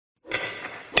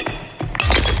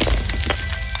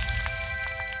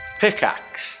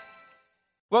Pickaxe.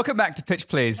 Welcome back to Pitch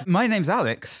Please. My name's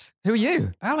Alex. Who are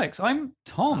you? Alex, I'm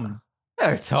Tom.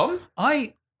 Hello, Tom.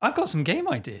 I've got some game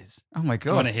ideas. Oh my Do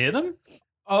you want god. to hear them?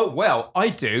 Oh, well, I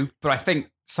do, but I think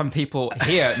some people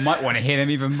here might want to hear them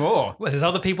even more. Well, there's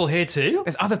other people here too.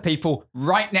 There's other people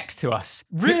right next to us.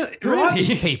 Really? Who are Really?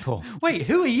 these people? Wait,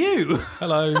 who are you?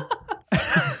 Hello,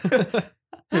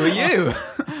 Who are you?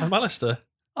 I'm Alistair.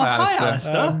 Oh, hi, Alistair.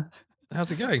 Alistair. How's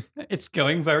it going? It's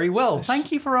going very well.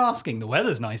 Thank you for asking. The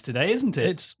weather's nice today, isn't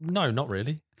it? No, not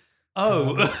really.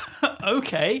 Oh,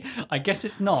 okay. I guess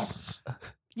it's not.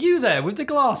 You there with the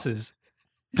glasses.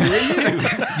 Who are you?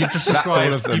 You've just That's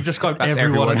all of them. described That's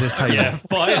everyone everyone. at this table. Yeah,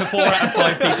 4 out of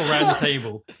 5 people around the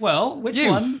table. Well, which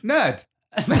You, one? nerd.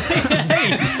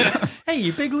 hey,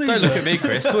 you big loser. Don't look at me,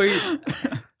 Chris.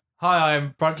 Hi,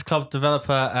 I'm Brunch Club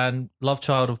developer and love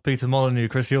child of Peter Molyneux,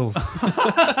 Chris Yules.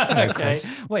 Okay.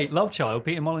 Chris. Wait, Love Child,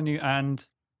 Peter Molyneux and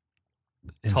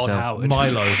Todd Himself. Howard.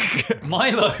 Milo.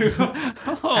 Milo.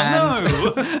 Oh,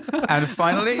 And- no. And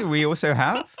finally, we also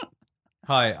have...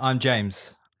 Hi, I'm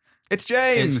James. It's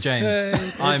James. It's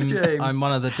James. I'm James. I'm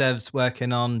one of the devs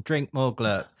working on Drink More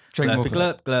Glurp. Drink More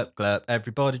Glurp, glurp, glurp.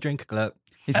 Everybody drink a glurp.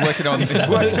 He's working on the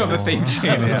theme tune.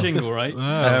 That's the jingle, right?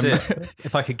 That's it.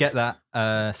 If I could get that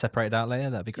separated out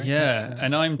later, that'd be great. Yeah,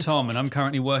 and I'm Tom, and I'm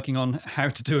currently working on how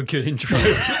to do a good intro.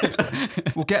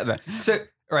 We'll get there. So,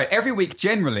 all right, every week,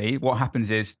 generally, what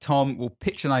happens is Tom will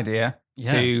pitch an idea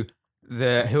to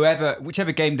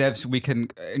whichever game devs we can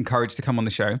encourage to come on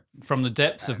the show. From the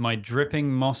depths of my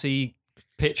dripping, mossy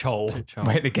pitch hole.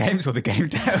 Wait, the games or the game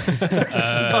devs?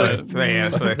 Both. Yeah,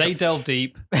 that's what I They delve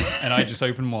deep, and I just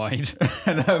open wide.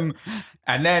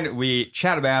 and then we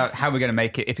chat about how we're going to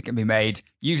make it, if it can be made.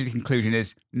 Usually the conclusion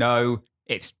is, no,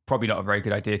 it's probably not a very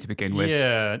good idea to begin with.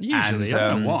 Yeah, usually. And, I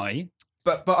don't know why.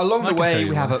 But along I the can tell way, you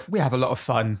we have a lot of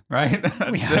fun, right?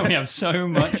 We have so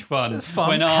much fun. It's fun.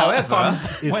 When our, However,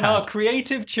 when our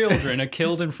creative children are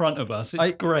killed in front of us,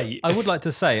 it's great. I would like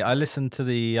to say I listened to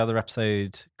the other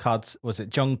episode. Was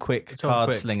it John Quick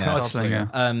Card Slinger?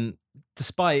 Cardslinger.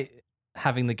 Despite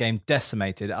having the game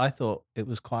decimated, I thought it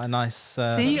was quite a nice.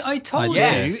 See, I told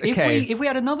Yes, you, okay. if we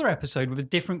had another episode with a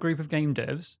different group of game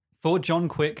devs for John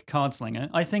Quick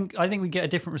Cardslinger, I think we'd get a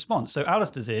different response. So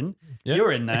Alistair's in, Yeah.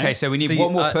 you're in there. Okay, so we need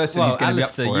one more person who's going to be up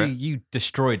Alistair, for it. you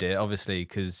destroyed it, obviously,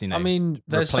 because I mean,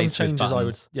 there's some replaced with changes I would.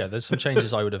 buttons. Yeah, there's some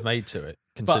changes I would have made to it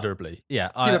considerably. Yeah,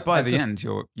 But by I the just- end,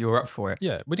 you're up for it.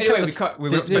 Yeah, we Anyway, cut we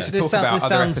were not supposed to This talk about this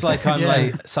other sounds like I'm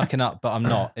episodes. like sucking up, but I'm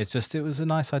not. It's just it was a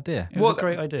nice idea. It was a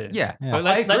great idea. Yeah, But I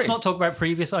let's agree. not talk about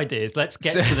previous ideas. Let's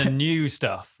get So- to the new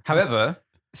stuff. However,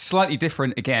 slightly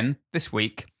different again this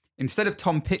week. Instead of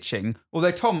Tom pitching,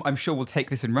 although Tom, I'm sure, will take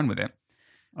this and run with it.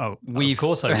 Oh, of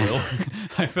course I will.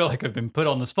 I feel like I've been put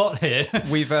on the spot here.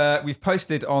 We've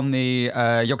posted on the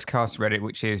Yogscast Reddit,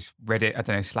 which is Reddit, I don't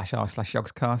know,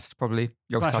 /r/Yogscast, probably.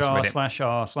 Yogscast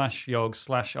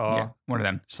 /r/Reddit. Yeah, one of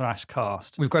them.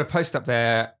 /cast. We've got a post up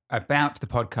there about the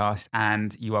podcast,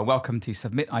 and you are welcome to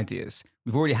submit ideas.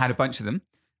 We've already had a bunch of them.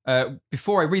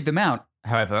 Before I read them out,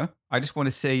 however, I just want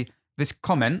to see this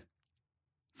comment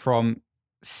from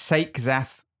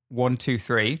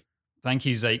SakeZaf123. Thank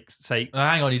you, Zake.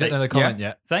 hang on, you don't know the comment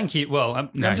yet. Thank you. Well,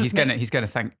 No, I'm he's just gonna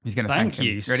thank him. Thank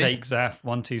you, Ready?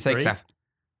 SakeZaf123. SakeZaf.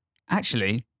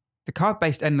 Actually, the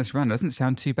card-based endless run doesn't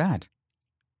sound too bad.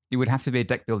 It would have to be a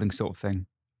deck building sort of thing.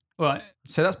 Well,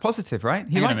 So that's positive, right?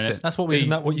 He Hang on a likes minute. it. That's what we. Isn't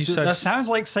that what you said? that sounds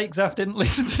like SakeZaf didn't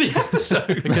listen to the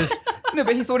episode. Because No,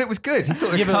 but he thought it was good. He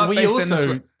thought the yeah, but we card-based endless also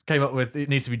run. came up with it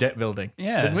needs to be deck building.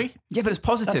 Yeah. didn't we? Yeah, but it's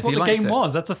positive. That's what he the likes game it.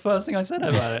 was. That's the first thing I said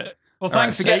about it. Well, All right,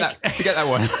 thanks, forget Sake. that. Forget that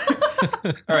one.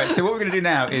 All right, so what we're going to do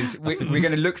now is we're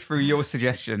going to look through your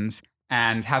suggestions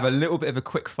and have a little bit of a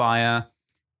quick fire.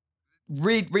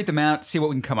 Read them out, see what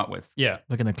we can come up with. Yeah.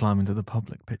 We're going to climb into the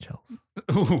public pitch holes.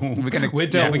 We're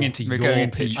delving into we're your going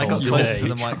into pitch I got hole closer today. to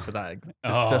the mic for that,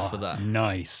 Oh, just for that.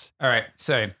 Nice. All right,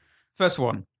 so first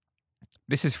one.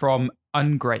 This is from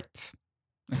Ungreat.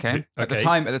 Okay. At the Okay.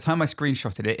 time I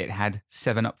screenshotted it, it had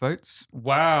 7 upvotes.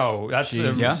 Wow, that's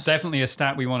Jeez. definitely a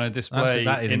stat we want to display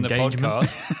That is in the engagement.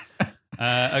 podcast.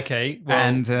 Okay, well,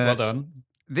 And, well done.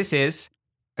 This is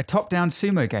a top-down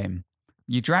sumo game.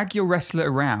 You drag your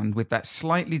wrestler around with that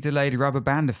slightly delayed rubber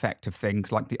band effect of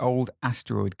things like the old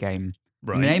Asteroid game.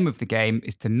 Right. The name of the game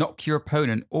is to knock your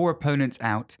opponent or opponents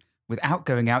out without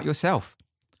going out yourself.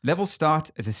 Levels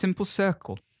start as a simple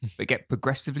circle, but get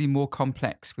progressively more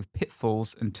complex with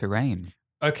pitfalls and terrain.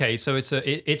 Okay, so it's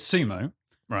sumo,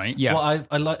 right? Yeah. Well,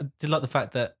 I did like the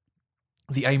fact that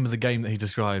the aim of the game that he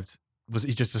described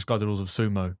he just described the rules of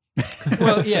sumo.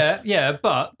 Well, yeah,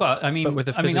 but I mean, But with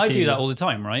the I do physicky- that all the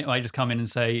time, right? I just come in and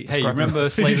say, "Hey, Describe remember the-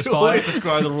 Slay the You always Spire?"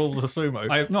 describe the rules of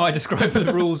sumo. I describe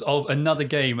the rules of another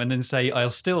game and then say I'll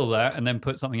steal that and then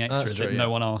put something extra That's that true, no yeah.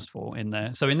 one asked for in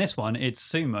there. So in this one, it's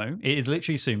sumo. It is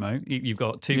literally sumo. You've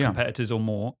got two Yeah. competitors or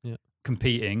more Yeah.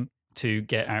 competing to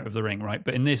get out of the ring, right?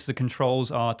 But in this, the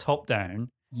controls are top down,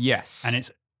 Yes. and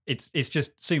it's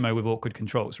just sumo with awkward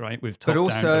controls, right? With top But down.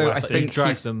 also, I elastic. They think drag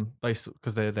he's- them basically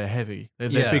because they're heavy. They're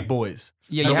Yeah. big boys.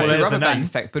 Yeah, And you have well, the there's rubber the band name.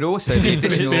 effect, but also the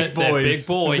additional. They're big boys.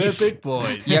 They're big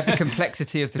boys. You have the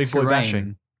complexity of the Big boy terrain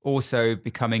bashing. also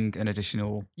becoming an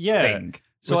additional Yeah. thing.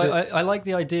 So Was I like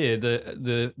the idea that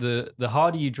the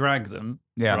harder you drag them,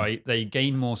 Yeah. right, they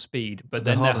gain more speed, but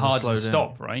They're then they're harder to hard slow to down.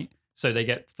 stop, right? So they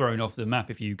get thrown off the map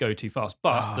if you go too fast. But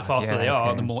Ah, the faster yeah, they are,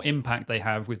 okay. the more impact they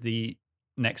have with the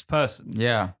next person.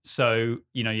 Yeah. So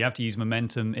you have to use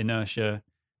momentum, inertia,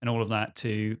 and all of that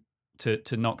to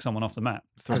knock someone off the map.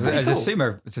 As a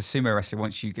sumo wrestler,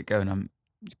 once you get going,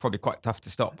 it's probably quite tough to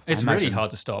stop. I It's really imagine. hard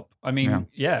to stop. I mean,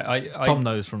 I Tom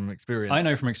knows from experience. I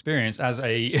know from experience as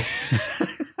a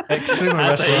Ex-sumo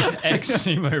as wrestler. a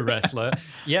ex-sumo wrestler.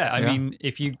 Yeah, I Yeah. mean,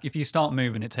 if you start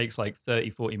moving, it takes like 30,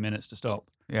 40 minutes to stop.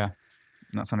 Yeah.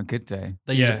 And that's on a good day.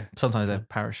 They Yeah. sometimes they have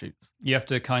parachutes. You have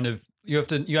to kind of you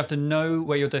have to know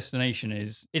where your destination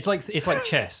is. It's like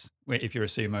chess. If you're a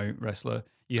sumo wrestler,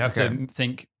 you have Okay. to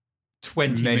think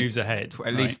 20 Maybe moves ahead,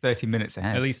 At least 30 minutes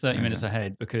ahead. at least 30 Yeah. minutes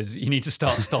ahead, because you need to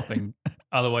start stopping.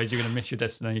 Otherwise, you're going to miss your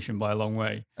destination by a long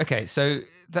way. Okay, so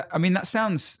that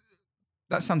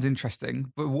sounds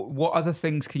interesting. But what other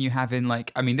things can you have in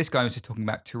this guy was just talking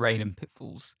about terrain and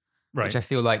pitfalls, Right. which I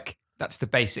feel like that's the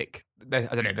basic. I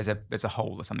don't know. There's a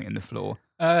hole or something in the floor.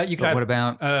 You But can what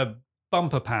about? have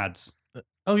bumper pads.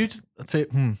 Oh, that's it.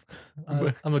 I'm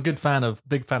a big fan of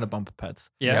bumper pads.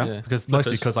 Yeah. Yeah. Because Flippers.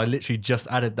 mostly because I literally just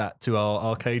added that to our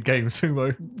arcade game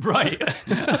Sumo. Right.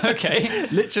 Okay.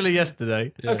 Literally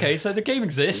yesterday. Okay, so the game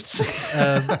exists.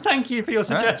 Thank you for your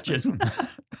suggestion. Yeah,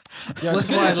 That's it's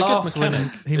good- why I it's a good laughed when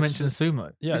mechanic. he It's mentioned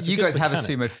sumo. Yeah, it's a you good guys have a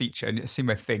mechanic. sumo feature, a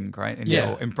sumo thing, right? In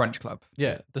Yeah. in Brunch Club.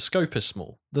 Yeah, the scope is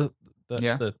small. That's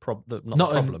Yeah. the problem. Not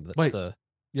Not the in- problem. That's wait. the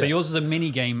So Yeah. yours is a mini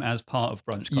game as part of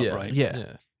Brunch Club, yeah, right?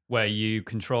 Yeah. Where you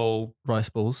control Rice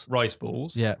balls. rice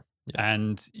balls. Yeah.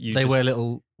 And you They just, wear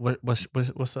little what's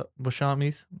that?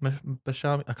 Bashamis?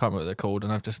 Bashami? I can't remember what they're called,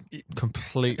 and I've just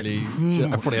completely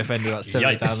I've probably offended about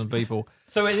 70,000 people.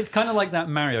 So it's kind of like that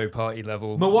Mario Party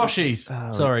level. Mawashis.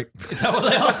 Oh. Sorry. Is that what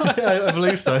they are? I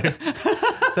believe so.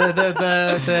 They're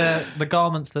the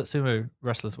garments that sumo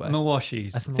wrestlers wear.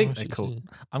 Mawashis. I think they're Mawashis, called.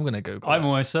 I'm gonna go. I'm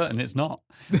almost certain it's not.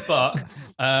 But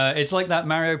it's like that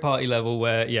Mario Party level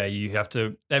where, you have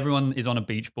to, everyone is on a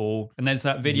beach ball, and there's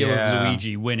that video Yeah. of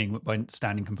Luigi winning by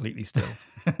standing completely still.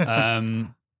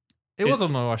 It was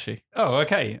on Mawashi. Oh,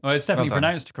 okay. Well, it's definitely Well done.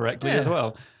 pronounced correctly Yeah. as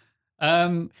well.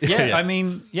 Yeah. I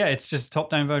mean, it's just a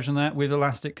top-down version of that with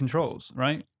elastic controls,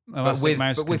 right? But Elastic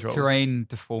mouse with controls. terrain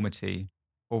deformity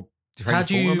or terrain How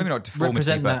do you maybe not deformity,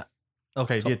 represent but, that?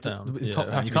 Okay, Top yeah, down. top Yeah, down. you You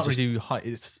can can't just- really do height.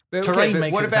 It's But okay, terrain but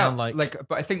makes what it about, sound like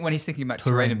but I think when he's thinking about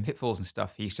terrain and terrain. pitfalls and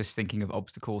stuff, he's just thinking of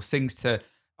obstacles,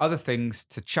 other things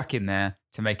to chuck in there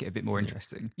to make it a bit more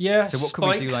interesting. Yeah, So what can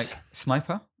we do, spikes. like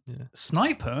sniper?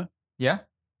 Sniper? Yeah,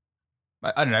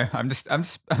 I don't know. I'm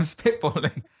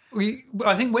spitballing.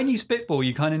 I think when you spitball,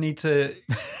 you kind of need to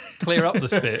clear up the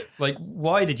spit. Like,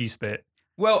 why did you spit?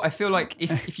 Well, I feel like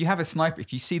if you have a sniper,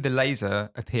 if you see the laser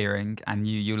appearing and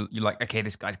you're like, okay,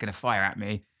 this guy's going to fire at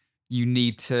me, you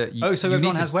need to. So you everyone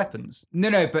need to- has weapons,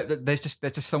 No, but there's just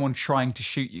someone trying to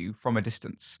shoot you from a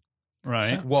distance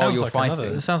right? while Sounds you're like fighting.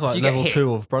 another- it sounds If like you get level hit-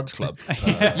 2 of Brunch Club. Yeah,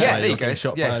 Yeah, there you you're go. getting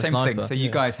shot Yeah, by a same thing. sniper. So you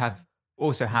guys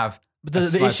also have. But a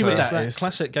the issue with sniper. It's that that is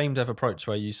classic game dev approach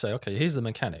where you say, okay, here's the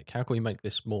mechanic. How can we make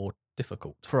this more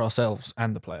difficult? for ourselves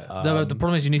and the player. Um, the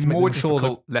problem is you need to make more sure that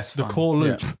difficult, less the fun. core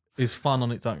loop is fun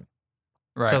on its own.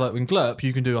 Right. So like in Glurp,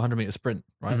 you can do a 100-meter sprint,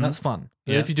 right? Mhm. And that's fun.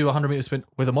 But Yeah. if you do a 100-meter sprint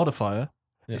with a modifier,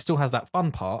 Yeah. it still has that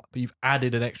fun part, but you've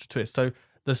added an extra twist. So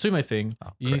the sumo thing,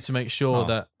 Oh, you need Chris. to make sure Oh.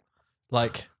 that,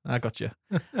 like, I got you.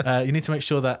 You need to make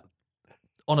sure that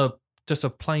on just a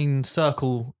plain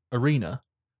circle arena,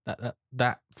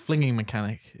 that flinging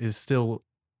mechanic is still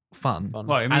fun. Fun.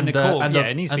 Well, I mean, the core,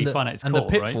 it needs to be fun at its and core,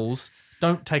 the right? pitfalls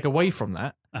don't take away from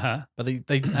that, Uh-huh. but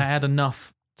they add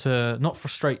enough to not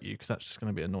frustrate you because that's just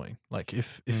going to be annoying. Like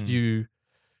if Hmm. you,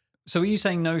 So are you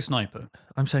saying no sniper?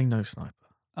 I'm saying no sniper.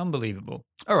 Unbelievable.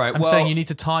 All right. I'm well, saying you need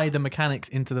to tie the mechanics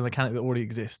into the mechanic that already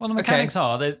exists. Well, the Okay. mechanics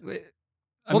are there's.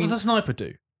 I what mean, does a sniper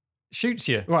do? shoots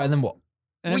you. Right, and then what?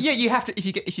 Well, yeah, you have to. If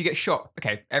you get shot,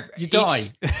 okay, You die.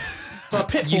 But a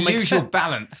pitfall You makes lose your sense.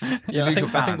 balance. You Yeah, lose I your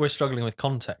think we're balance. struggling with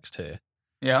context here.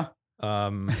 Yeah. I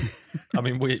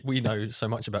mean, we know so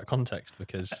much about context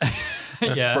because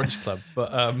Yeah. Brunch Club,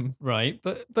 but Right,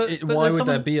 but why there's would there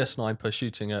someone- be a sniper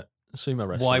shooting at sumo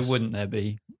wrestlers? Why wouldn't there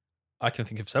be? I can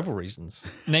think of several reasons.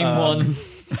 Name one.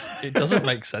 It doesn't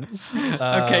make sense.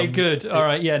 Okay, good. All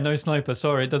right, yeah, no sniper.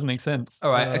 Sorry, it doesn't make sense.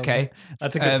 All right, okay.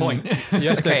 That's a good point. You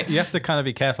have, Okay. you have to kind of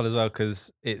be careful as well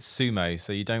because it's sumo,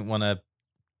 so you don't want to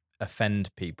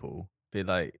offend people. Be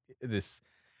like this.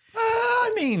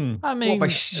 I mean, I mean, by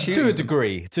to shooting a them?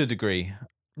 degree. To a degree,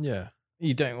 Yeah.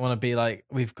 you don't want to be like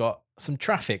we've got some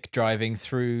traffic driving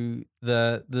through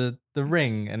the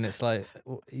ring, and it's like.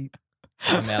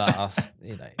 I mean, like us,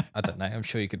 I don't know. I'm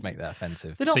sure you could make that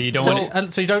offensive. They don't- So you don't so, want it-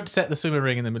 and so you don't set the sumo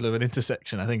ring in the middle of an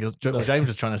intersection. I think James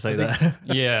was trying to say that.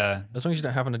 yeah, As long as you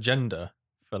don't have an agenda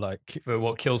for like for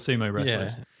what kills sumo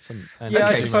wrestlers. some Yeah,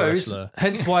 I anti-sumo suppose. wrestler.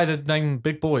 Hence why the name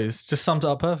Big Boys just sums it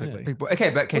up perfectly. Big boy.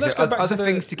 Okay, but Well, let's so go back other to the-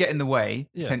 things to get in the way,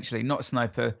 Yeah. potentially, not a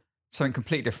sniper, something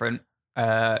completely different.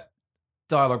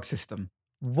 Dialogue system.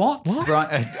 What?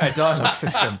 A dialogue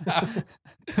system.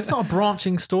 It's not a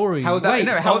branching story. How would that? Wait,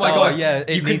 no, how oh would that my go? God, yeah, it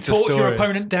You can needs a talk your story.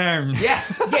 opponent down.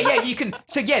 Yes, yeah, you can.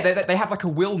 So yeah, they have like a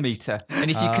will meter, and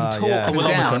if you can talk yeah. them A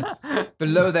down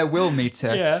below their will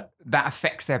meter, Yeah. that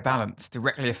affects their balance.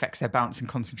 Directly affects their balance and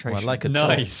concentration. Well, like a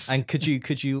Nice. top. And could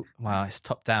you? Wow, it's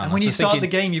top down. And I when was you just start thinking-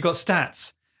 the game, you've got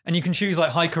stats, and you can choose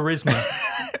like high charisma,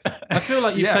 I feel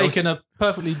like you've Yeah, taken a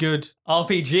perfectly good,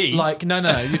 RPG. like, no,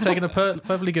 you've taken a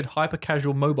perfectly good hyper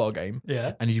casual mobile game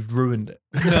yeah. and you've ruined it.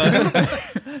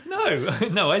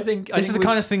 No. I think This is the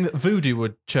kind of thing that Voodoo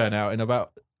would churn out in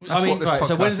about. That's I mean, what this right,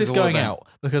 so when podcast is this is all going about. out?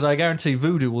 Because I guarantee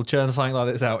Voodoo will churn something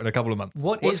like this out in a couple of months.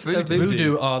 What What's is a Voodoo?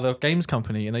 Voodoo are the games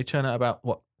company and they churn out about,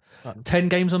 10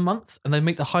 games a month? And they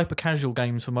make the hyper casual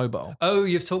games for mobile. Oh,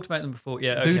 you've talked about them before.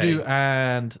 Yeah. Okay. Voodoo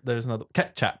and there's another.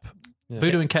 Ketchup. Yeah.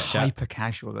 Voodoo and Ketchup. hyper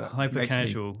casual. That hyper makes me-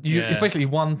 casual. It's basically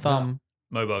one thumb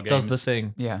mobile games. does the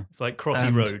thing. Yeah, It's like Crossy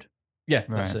And- Road. Yeah.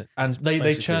 That's Right. it. And they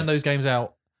basically churn it. those games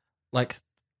out like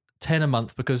 10 a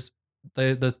month because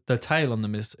the tail on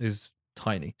them is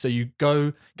tiny. So you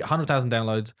go get 100,000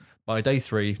 downloads by day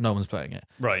 3, no one's playing it.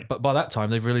 Right. But by that time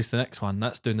they've released the next one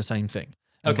that's doing the same thing.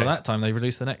 And Okay. by that time they've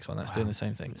released the next one that's doing the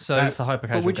same thing. So- That's the hyper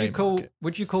casual But game market.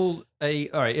 would you call all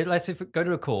right, let's go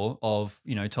to a core of,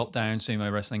 top down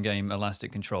sumo wrestling game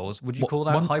elastic controls. Would you What, call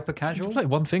that one- hyper You casual? can play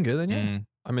one finger then yeah. Mm.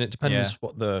 I mean, it depends Yeah.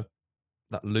 what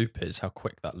that loop is, how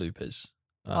quick that loop is.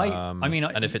 I mean,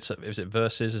 and if is it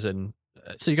versus, as in,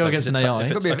 So you go like, against is an it AI. if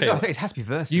It's it's, gotta be- okay, I think it has to be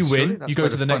versus. You surely. win, That's you go where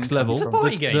to the fun next comes level. It's a from.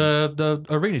 party game. The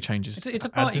arena changes. It's a adds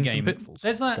party in game. some pitfalls.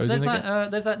 There's that. Goes There's in that. again.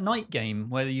 There's that night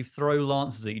game where you throw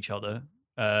lances at each other.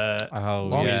 Oh,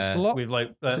 Lancelot? yeah. With like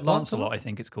Is it Lancelot, Lancelot? I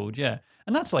think it's called. Yeah,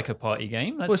 and that's like a party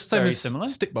game. That's Well, it's the same very as similar.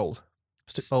 Stickbold.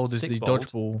 Stickbold is the Stickbold.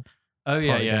 dodgeball. Oh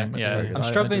yeah, party yeah, game. It's yeah. very good. I'm I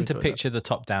struggling do to enjoy that. picture the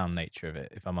top-down nature of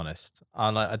it. If I'm honest,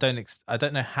 I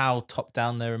don't know how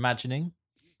top-down they're imagining,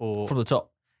 or From the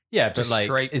top. yeah, but Just like,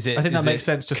 straight. is it? I think that is makes it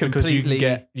sense just because completely?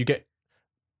 you get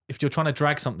if you're trying to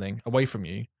drag something away from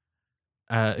you,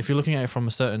 if you're looking at it from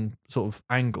a certain sort of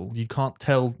angle, you can't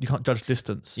judge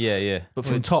distance. Yeah. But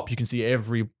from the top, you can see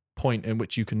every point in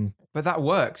which you can. But that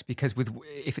works because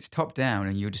if it's top down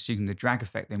and you're just using the drag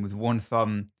effect, then with one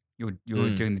thumb you're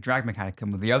Mm. doing the drag mechanic,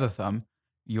 and with the other thumb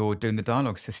you're doing the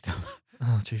dialogue system.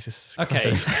 Oh Jesus!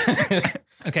 Okay. Christ.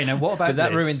 Okay. Now what about But that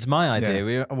this? ruins my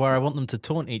idea, where I want them to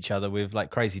taunt each other with like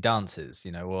crazy dances,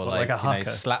 or Well, like, like a haka.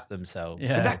 slap themselves.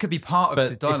 Yeah. But that could be part of the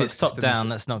But dialogue if it's top system. down,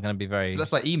 that's not going to be very. So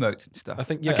that's like emotes and stuff. I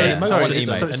think yeah. Okay, Yeah, emote sorry, emote system.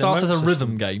 so system. it An starts as a emote rhythm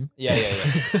system. game.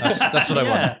 yeah. That's what I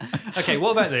want. Yeah. Okay.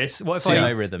 What about this? What if Sumo I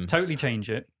rhythm. totally change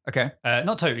it? Okay.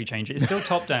 Not totally change it. It's still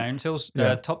top down, still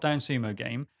top down sumo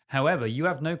game. However, you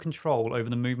have no control over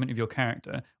the movement of your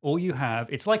character. All you have,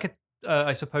 it's like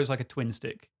I suppose, like a twin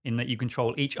stick in that you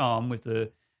control each arm with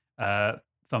the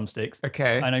thumbsticks.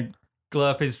 Okay. I know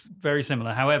Glurp is very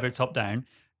similar. However, top down,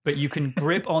 but you can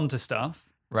grip onto stuff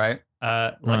Right.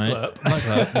 like Right. Glurp. Like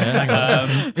that. Yeah, hang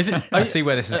on. Is it? I see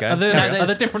where this is going. Are there, No, are there's-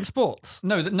 there different sports?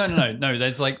 No.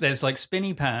 There's like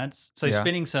spinny pads, so Yeah.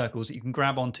 spinning circles that you can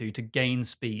grab onto to gain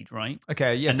speed, right?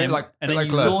 Okay. Yeah. and bit then, like and bit then like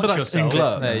you Glurp. launch But like in yourself.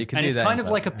 Glurp. Yeah, you can and do it's that. kind in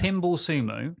of like a Glurp, yeah. pinball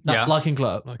sumo. Yeah. Like in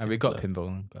Glurp. Like And in we've got Glurp.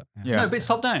 pinball. But, Yeah. No, but it's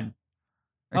top down.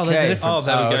 Oh, there's a Okay. difference. Oh,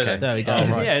 there we go. okay. Then. There we go. Oh,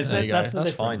 right. Yeah, There you go. that's the That's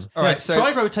difference. fine. All right. So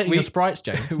try rotating we- the sprites,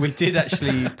 James. we did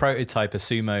actually prototype a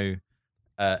sumo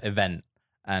event,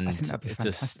 and I think that'd be it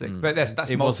just, fantastic. But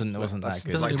that's it mul- wasn't that that's-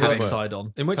 good. Doesn't like it having- work side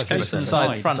on? In which That's what case, I then said.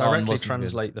 Side front on directly wasn't good.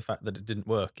 translate the fact that it didn't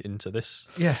work into this.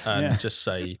 Yeah. And Yeah. just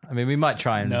say, I mean, we might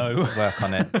try and No. work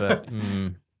on it, but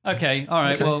Okay, all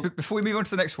right. So Well, before we move on to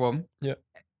the next one, Yeah.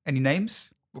 any names?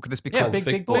 What could this be yeah, called?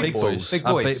 big boys. Big boys. Big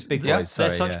Oh, boys. big Yeah. boys. Sorry,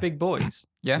 They're such yeah. big boys.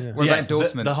 Yeah. Yeah. What about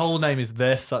endorsements? The whole name is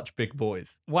They're Such Big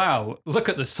Boys. Wow, look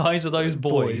at the size of those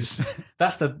boys.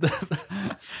 That's the.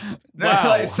 no, Wow.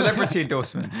 like celebrity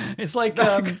endorsements. It's like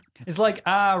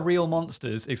Real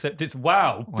Monsters, except it's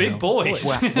big boys.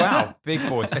 Wow, big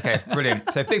boys. Okay,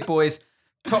 brilliant. So big boys,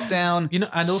 top down. You know,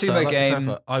 and also Sumo I'd like to game.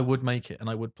 clarify, I would make it and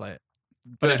I would play it,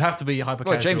 but it'd have to be hyper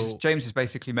Well, casual. James has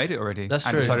basically made it already. That's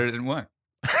and true. decided it didn't work.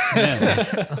 Yeah.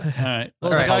 All right. What was All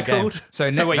the right. guy called? So,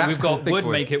 So wait, that's we've got called Big would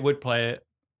Boys. make it, would play it.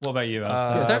 What about you,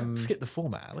 Alistair? Yeah, Um, don't skip the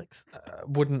format, Alex.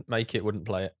 Wouldn't make it, wouldn't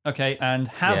play it. Okay, and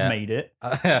have Yeah. made it,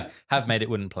 Have made it,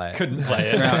 wouldn't play it. couldn't play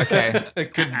it. Right, okay.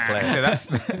 Couldn't play So it. that's.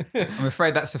 I'm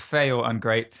afraid that's a fail and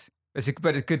great.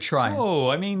 But a good try. Oh,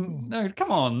 I mean, no,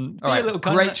 come on. Be All right, a little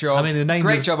great job. I mean, the name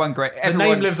great lives- job on great. The Everyone,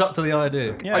 name lives up to the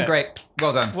idea. Yeah. Great.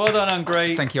 Well done. Well done,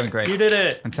 Ungreat. Thank you, Ungreat. You did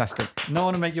it. Fantastic. No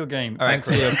one to make your game. All right, Thanks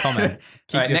for your comment.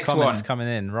 Keep All right, your next comments one. coming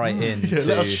in right in. Yeah,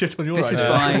 let us shit on your This is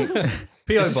idea. by.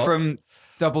 P.O. This is Box. from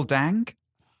Double Dang.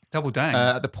 Double dang.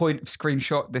 At the point of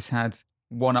screenshot, this had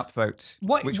one upvote,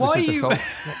 Why- which why was are the you- default.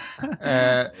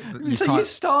 So you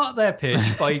start their pitch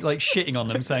by like shitting on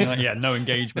them, saying like, "Yeah, no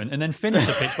engagement," and then finish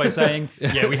the pitch by saying,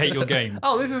 "Yeah, we hate your game."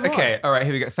 Oh, this is Okay, all right,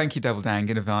 here we go. Thank you, Double Dang,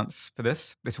 in advance for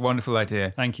this wonderful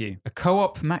idea. Thank you. A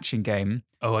co-op matching game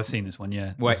Oh, I've seen this one.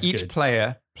 Yeah, where This is each good.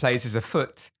 player plays as a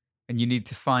foot, and you need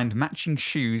to find matching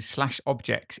shoes /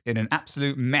 objects in an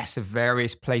absolute mess of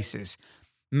various places.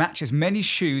 Match as many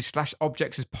shoes /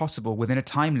 objects as possible within a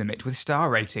time limit with star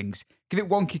ratings. Give it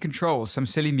wonky controls, some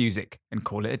silly music, and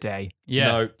call it a day. Yeah.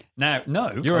 No. Now,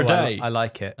 no. You're a day. I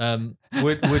like it.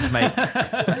 Would Make,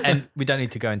 and we don't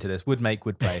need to go into this. Would make,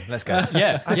 would play. Let's go.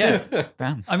 Yeah, yeah.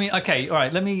 Bam. I mean, okay, all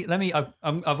right. Let me. I've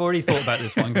already thought about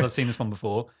this one because I've seen this one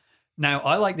before. Now,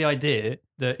 I like the idea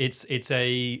that it's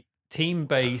a team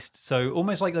based, so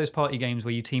almost like those party games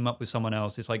where you team up with someone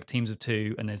else. It's like teams of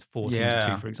 2, and there's 4 teams of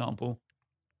Yeah. 2, for example.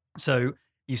 So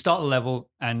you start the level,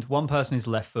 and one person is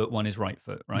left foot, one is right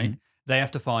foot. Right? They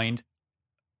have to find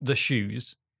the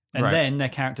shoes, and Right. then their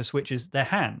character switches their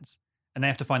hands. And they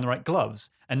have to find the right gloves.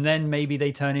 And then maybe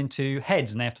they turn into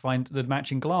heads and they have to find the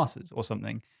matching glasses or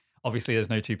something. Obviously, there's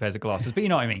no 2 pairs of glasses, but you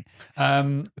know what I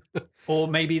mean. Or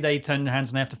maybe they turn their hands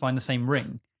and they have to find the same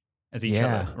ring as each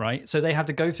Yeah. other, right? So they have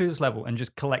to go through this level and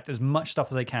just collect as much stuff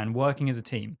as they can, working as a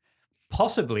team.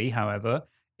 Possibly, however,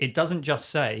 it doesn't just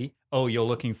say, oh, you're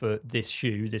looking for this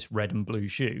shoe, this red and blue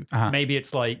shoe. Uh-huh. Maybe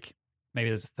it's like, maybe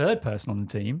there's a third person on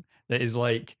the team that is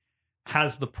like,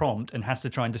 has the prompt and has to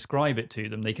try and describe it to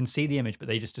them. They can see the image, but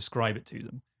they just describe it to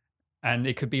them. And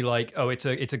it could be like, oh, it's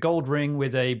a gold ring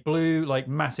with a blue, like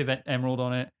massive emerald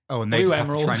on it. Oh, and they Blue just have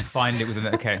to try emerald. and find it within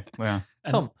the. Okay, well.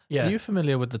 And- Tom, yeah. are you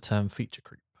familiar with the term feature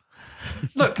creep?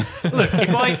 Look,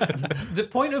 if the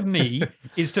point of me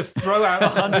is to throw out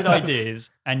 100 ideas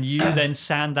and you then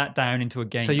sand that down into a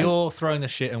game. So you're throwing the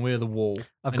shit and we're the wall.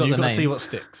 I've and got you've the got to name. see what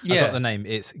sticks. I've Yeah. got the name.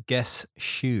 It's Guess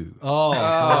Shoe. Oh,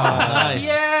 nice.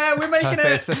 yeah, we're making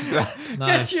Perfect. it.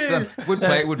 Nice. Guess you. So, would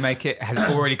play it, would make it has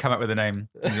already come up with a name.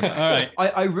 All right.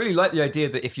 I really like the idea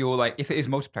that if you're like if it is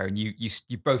multiplayer and you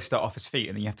both start off as feet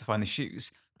and then you have to find the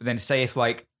shoes, but then say if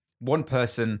like one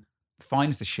person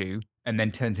finds the shoe and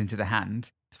then turns into the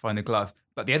hand to find the glove,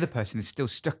 but the other person is still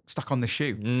stuck on the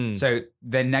shoe. So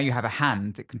then now you have a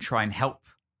hand that can try and help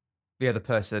the other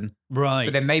person. Right.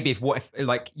 But then maybe if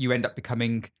like you end up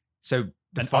becoming so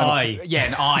the An final, eye. yeah,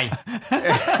 an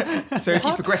eye. So if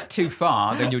you progress too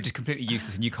far, then you're just completely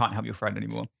useless and you can't help your friend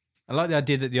anymore. I like the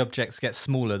idea that the objects get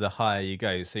smaller the higher you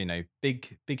go. So,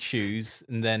 big shoes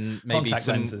and then maybe Contact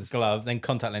some lenses. glove, then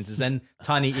contact lenses, then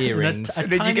tiny earrings. a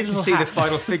And then you tiny get to little see the hat.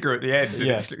 final figure at the end. and it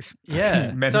Yeah. just looks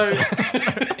Yeah. mental.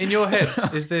 So, in your heads,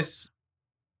 is this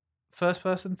first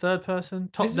person, third person,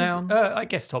 top This is, down? I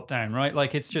guess top down, right?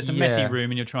 Like it's just a messy Yeah.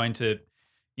 room and you're trying to,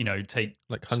 take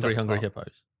Like stuff Hungry apart.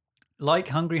 Hippos. Like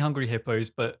Hungry Hippos,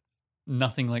 but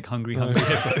nothing like Hungry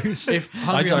Hippos. If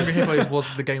Hungry don't- Hungry Hippos was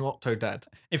the game Octodad,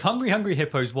 If Hungry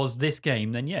Hippos was this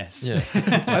game, then yes. Yeah.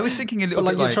 I was thinking a little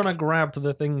But like bit you're trying to grab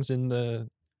the things in the.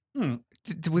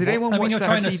 Did anyone I mean, watch you're that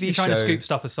trying, to, TV you're show? trying to scoop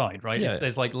stuff aside, right? Yeah.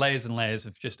 There's like layers and layers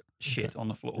of just shit on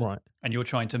the floor. Right. And you're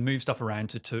trying to move stuff around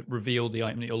to reveal the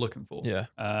item that you're looking for. Yeah.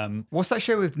 What's that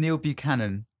show with Neil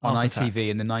Buchanan on Art ITV Attack.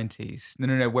 in the 90s?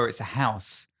 No, where it's a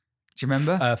house. Do you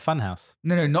remember? Funhouse.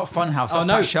 No, not Funhouse. That's Oh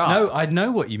no, Pat Sharp. no, I know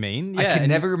what you mean. Yeah, I can and-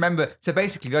 never remember. So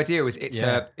basically, the idea was it's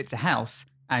Yeah. a house,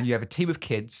 and you have a team of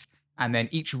kids, and then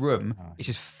each room is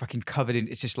just fucking covered in.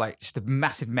 It's just a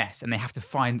massive mess, and they have to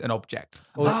find an object.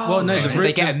 Well, no, So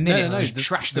they get a minute to just the,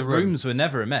 trash the the room. rooms were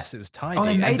never a mess. It was tidy. Oh,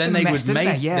 they made and then them they a mess, would didn't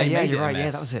make. they? Yeah, they yeah, made you're it a right. Yeah,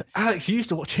 mess. that was it. Alex, you used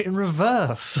to watch it in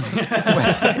reverse.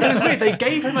 It was weird. They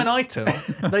gave him an item.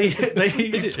 They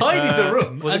tidied the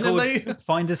room, Was and it then called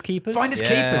Finders Keepers? Finders Yeah.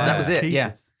 keepers. That was it. Keepers. Yeah.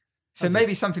 So That's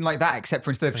maybe something like that, except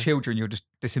for instead of children, you're just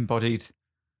disembodied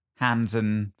hands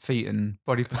and feet and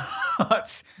body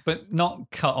parts. but not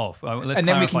cut off. Let's And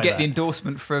then we can clarify get the that.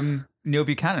 endorsement from Neil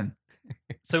Buchanan.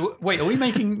 So wait, are we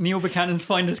making Neil Buchanan's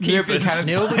Finders Neil Keepers? Buchanan's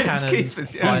Neil Finders Buchanan's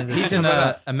Keepers, yeah. He's in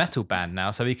a metal band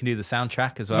now, so he can do the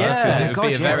soundtrack as well. Yeah. 'cause Oh it would God, be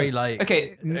a yeah. very like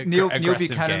Okay, Neil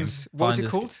Buchanan's, what was it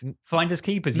called? Finders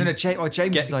Keepers. No,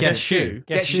 James is like Guess Shoe.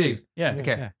 Guess Shoe. Yeah.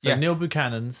 Okay, So yeah. Neil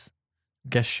Buchanan's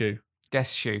Guess Shoe.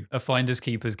 Guess Shoe. A Finders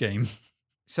Keepers game.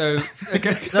 So,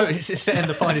 okay. No, it's set in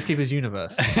the Finders Keepers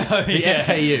universe. The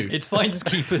FKU. It's Finders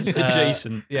Keepers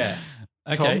adjacent. Yeah.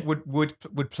 Okay. Tom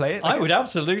would play it? I would guess?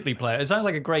 absolutely play it. It sounds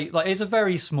like a great, like, it's a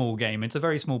very small game. It's a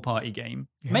very small party game.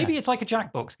 Yeah. Maybe it's like a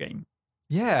Jackbox game.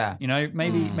 Yeah. You know,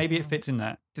 maybe it fits in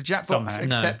that. Does Jackbox Somehow.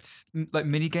 No. accept like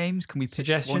mini games? Can we pitch ones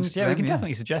Suggestions? to Yeah, we them? can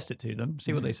definitely suggest it to them.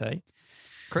 See what they say. I can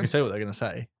Chris, say what they're going to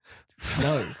say.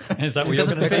 No. Is that what It you're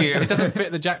doesn't, going to fit, say? it doesn't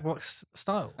fit the Jackbox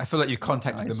style. I feel like you've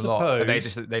contacted I them a lot, but they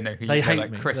suppose. they know who They you are. hate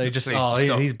Like me. Chris, They just, please oh,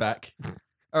 stop. he's back.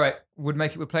 All right, would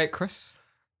play it, Chris?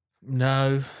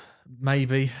 No,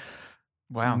 maybe.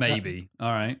 Wow, Maybe.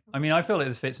 All right. I mean, I feel like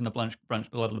this fits in the brunch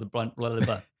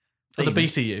For the theme.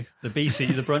 BCU. The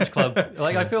BC, the brunch club.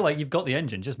 Like, I feel like you've got the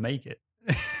engine. Just make it.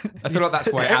 I feel like that's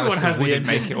why Everyone Alistair has the wouldn't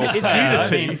engine. make it all. It's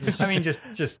fair. Unity. I mean,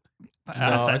 just No,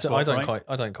 assets I don't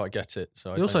right? quite get it.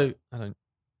 So You also, I don't.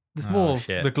 there's Oh, more of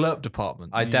shit. the GLURP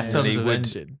department. I Yeah. in definitely terms of would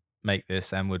engine. make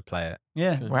this and would play it.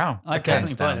 Yeah. Wow. I Okay.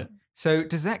 definitely play down. it. So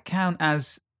does that count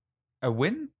as a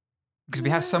win? Because we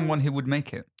have someone who would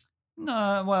make it.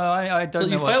 No, well, I don't So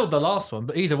know. you failed the last one,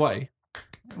 but either way,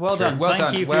 Well done. Well Thank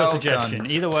done. you for Well your suggestion.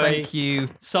 done. Either way, Thank you.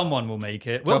 someone will make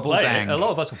it. We'll Double play dang. it. A lot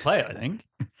of us will play it, I think.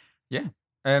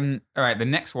 All right, the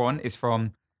next one is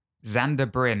from Xander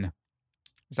Bryn.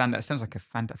 Xander, it sounds like a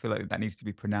I feel like that needs to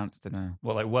be pronounced in a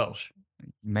Well, like Welsh.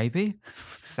 maybe.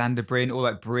 Xander Bryn, or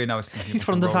like Bryn. I was thinking. he's like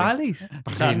from a the rolling- valleys.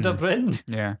 Xander Bryn.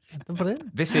 Yeah. Sorry,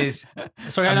 This is I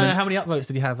don't know how many upvotes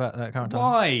did you have at that current time?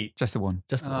 Why? just the one.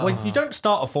 Just Oh. well, you don't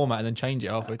start a format and then change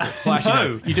it halfway through. Well, actually,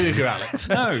 no, No. you do if you're Alex.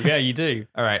 No, yeah, you do.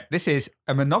 All right, this is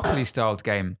a Monopoly-styled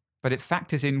game, but it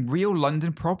factors in real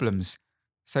London problems.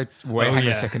 So wait, Oh, hang on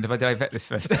yeah. a second. Did I vet this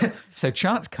first? So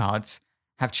chance cards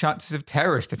have chances of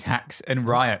terrorist attacks and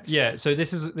riots. Yeah, so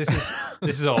this is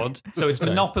odd. So it's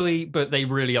Monopoly, but they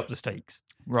really up the stakes.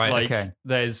 Right. Like Okay.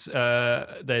 there's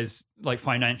like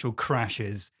financial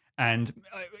crashes and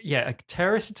a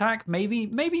terrorist attack. Maybe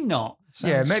not.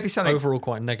 Yeah, maybe something. overall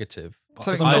quite negative.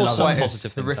 Something I'm sure not some quite as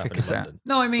positive things horrific happen as in that. London.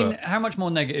 No, I mean, But- how much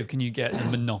more negative can you get than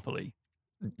Monopoly?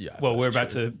 Yeah. Well, we're about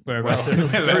that's true. to we're Well, about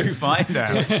to Let's prove- find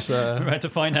out. It's, we're about to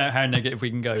find out how negative we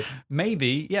can go.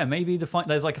 Maybe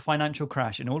there's like a financial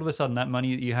crash, and all of a sudden that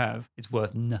money that you have is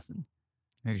worth nothing.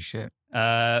 Holy shit.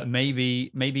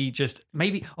 Maybe.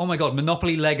 Oh my god,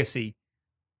 Monopoly Legacy.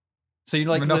 So you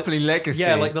like Monopoly Legacy.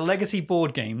 Yeah, like the legacy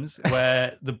board games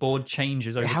where the board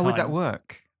changes over How time. would that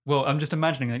work? Well, I'm just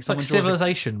imagining like It's like someone draws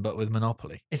Civilization, but with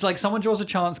Monopoly. it's like someone draws a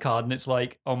chance card and it's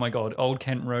like, oh my god, Old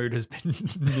Kent Road has been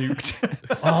nuked.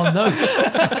 Oh, no.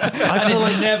 I feel feel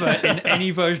like- never in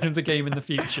any version of the game in the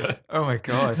future. Oh my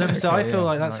god. No, so Okay, I feel yeah,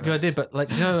 like that's a good idea, but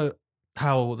like, you know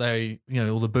how they,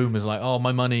 all the boomers like, oh,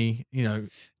 my money,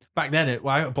 back then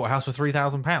I bought a house for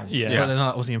 £3,000. Yeah. But then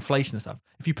that was the inflation and stuff.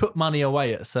 If you put money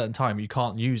away at a certain time, you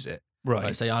can't use it. Right.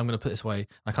 Like, say, I'm going to put this away,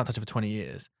 I can't touch it for 20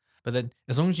 years. But then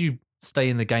as long as you stay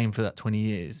in the game for that 20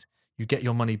 years, you get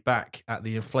your money back at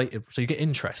the inflated, so you get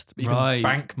interest, but you Right. can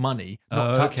bank money,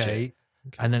 not touch okay.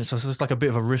 it. And then it's just like a bit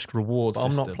of a risk reward But I'm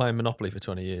system. not playing Monopoly for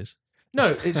 20 years.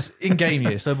 No, it's in game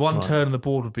year. So one Right. turn on the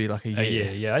board would be like a year. A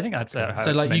year, yeah. I think that's how So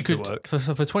it's like you meant to could work.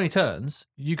 for 20 turns,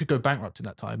 you could go bankrupt in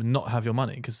that time and not have your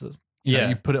money because Yeah.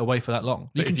 you put it away for that long.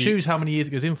 But You can if you- choose how many years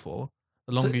it goes in for.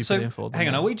 The longer you so put it in for. the hang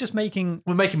on, more- are we just making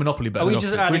We're making Monopoly better. Are we just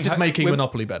Monopoly. adding We're just ho- making we're-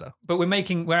 Monopoly better. but we're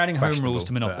adding home rules to Questionable,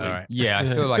 but Monopoly. all right. Yeah, I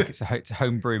feel like it's a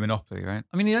homebrew Monopoly, right?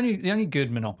 I mean, the only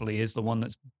good Monopoly is the one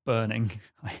that's burning.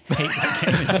 I hate that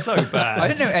game. It's so bad. I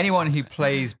don't know anyone who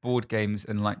plays board games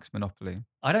and likes Monopoly.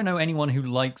 I don't know anyone who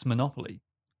likes Monopoly.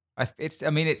 It's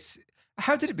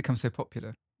how did it become so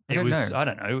popular? I It don't was know. I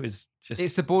don't know. It was just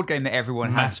It's the board game that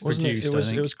everyone Mass has. Wasn't produced. it? I It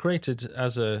think. was created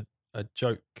as a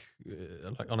joke,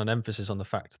 like on an emphasis on the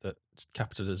fact that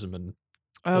capitalism and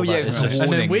Oh all yeah, that it was is a just- And then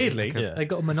warning, weirdly, like Yeah. they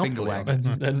got a finger monopoly. wag. on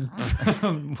it.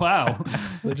 and Wow.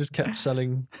 they just kept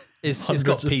selling. It's Hundreds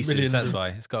got of pieces. millions That's of- why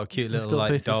it's got a cute It's little got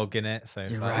like pieces. dog in it. So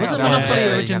it's You're like, right. Wasn't Yeah, Monopoly yeah, you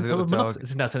have a originally? little dog.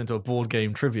 It's now turned into a board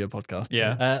game trivia podcast.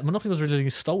 Yeah. Monopoly was originally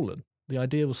stolen. The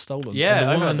idea was stolen. Yeah, and the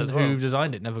I heard woman that as well. who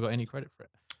designed it never got any credit for it.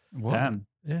 What? Damn.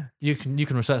 Yeah, you can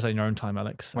research that in your own time,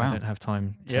 Alex. Wow. I don't have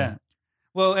time. To, Yeah.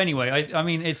 Well, anyway, I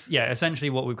mean, it's essentially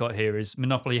what we've got here is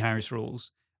Monopoly House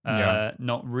Rules. Yeah.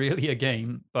 Not really a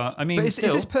game, but I mean, But is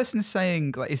still, this person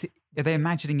saying like, are they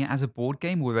imagining it as a board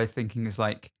game, or are they thinking it's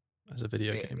like, As a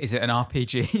video game. is it an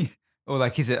RPG, or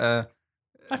like, is it a?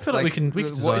 I feel like we can what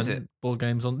design is it? board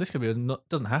games on. This could be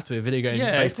doesn't have to be a video game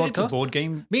yeah, based it's a podcast. board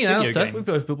game. Me and video Alistair, game. we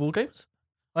both built board games.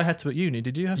 I had to at uni.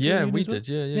 Did you have to? Yeah, at uni we as well? did.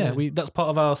 Yeah, Yeah, that's part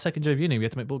of our second year of uni. We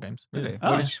had to make board games. Really?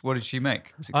 Oh. What did she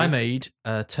make? Was it I good? made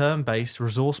a turn-based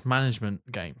resource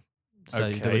management game. So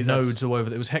Okay, there were that's- nodes all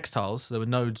over. It was hex tiles. So there were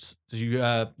nodes. So you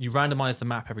randomized the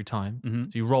map every time.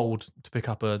 Mhm. So you rolled to pick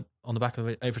up on the back of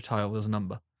every tile there was a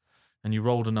number, and you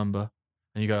rolled a number,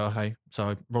 and you go, okay, so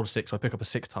I rolled a 6, so I pick up a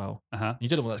 6 tile. Uh-huh. You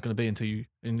don't know what that's going to be until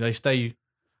and they stay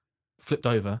flipped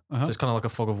over. Uh-huh. So it's kind of like a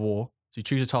fog of war. So you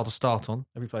choose a tile to start on.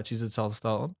 Every player chooses a tile to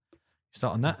start on. You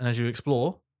start on that, and as you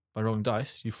explore by rolling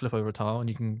dice, you flip over a tile and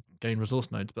you can gain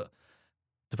resource nodes. But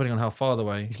depending on how far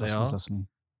away He's they lost- are, he's lost me.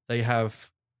 they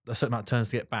have a certain amount of turns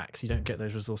to get back. So you don't get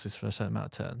those resources for a certain amount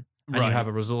of turn. And Right. you have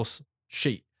a resource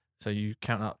sheet. So you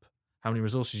count up how many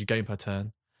resources you gain per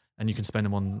turn, and you can spend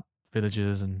them on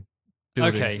villages and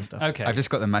buildings Okay. and stuff. Okay. I've just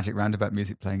got the Magic Roundabout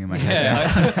music playing in my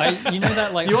head. Yeah, you know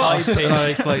that like You high asked and pitch, I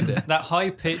explained it. that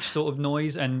high pitched sort of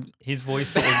noise, and his voice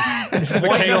sort of It's white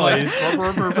became like- noise.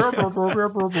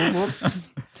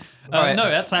 Alright. No,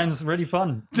 that sounds really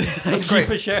fun. Thank you great.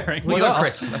 for sharing. Well You done,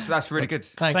 asked. Chris. That's really good.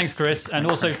 Thanks, Chris, and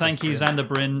also thank you, Xander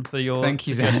Bryn, for your Thank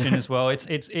you, suggestion Xander. as well.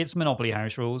 It's Monopoly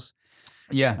House Rules.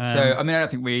 Yeah. So Um, I mean, I don't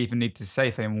think we even need to say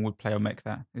if anyone would play or make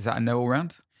that. Is that a no all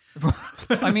round?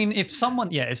 I mean, if someone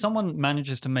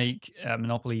manages to make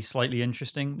Monopoly slightly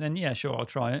interesting, then yeah, sure, I'll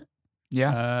try it.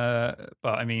 Yeah.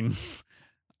 But I mean,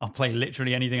 I'll play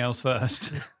literally anything else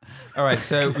first. All right.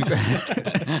 So we got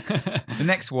the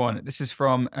next one. This is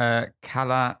from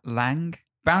Kala Lang.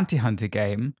 Bounty Hunter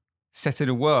game set in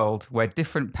a world where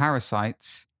different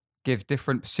parasites give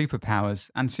different superpowers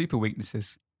and super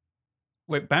weaknesses.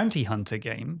 Wait, Bounty Hunter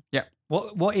game? Yeah.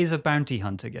 What is a Bounty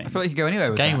Hunter game? I feel like you go anywhere It's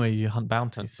a with game that. where you hunt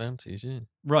Hunt bounties. bounties, yeah.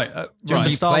 Right. Do you Right. remember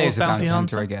You Star play Wars as a Bounty bounty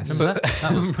Hunter? hunter, I guess. Remember that?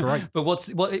 That was great.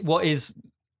 But what is?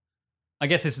 I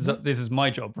guess this is my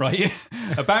job, right?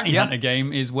 A bounty Yeah. hunter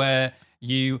game is where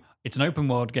it's an open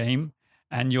world game,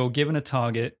 and you're given a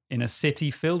target in a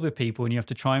city filled with people, and you have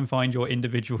to try and find your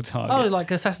individual target. Oh,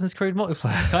 like Assassin's Creed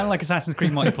multiplayer. Kind of like Assassin's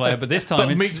Creed multiplayer, but this time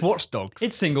But it's meets Watch Dogs.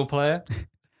 it's single player.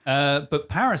 But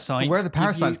parasites. But where are the give you-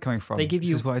 parasites coming from? they give This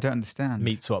you- is what I don't understand.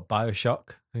 meets what Bioshock,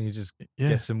 and you just Yeah.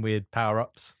 get some weird power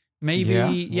ups. Maybe Yeah.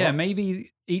 yeah,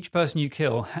 maybe each person you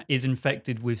kill is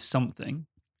infected with something.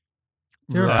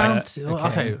 You're Right. a bounty. okay.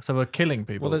 Okay, so we're killing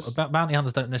people. Well, there's- Bounty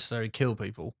hunters don't necessarily kill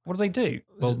people. What do they do?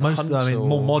 Well, it most, hunt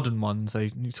more or- modern ones, they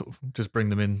sort of just bring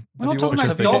them in. We're not you talking watched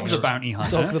about the Dog video? the Bounty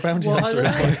Hunter. Dog the bounty Well, hunter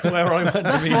is where I went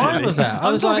That's where I immediately. was at. I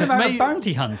I'm was talking like, about maybe, a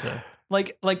bounty hunter.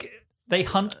 Like they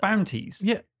hunt bounties.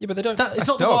 yeah, Yeah, but they don't. it's That's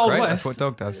not the dog, Wild right? West. That's what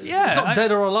dog does. Yeah, It's not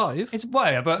dead or alive. It's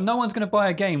way, but no one's going to buy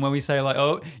a game where we say like,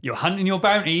 "Oh, you're hunting your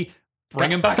bounty,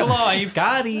 bring him back alive,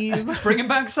 Got him. bring him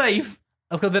back safe."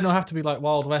 Of course, then it'll have to be like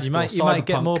Wild West. You might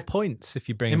get Cyberpunk. more points if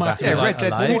you bring It him might back have to be Yeah, like Red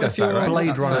Dead alive. 2 What does if you're that, right? Blade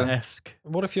That's, Runner esque.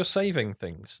 What if you're saving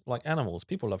things like animals?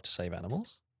 People love to save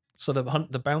animals. So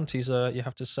the bounties are you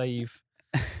have to save.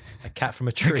 A cat from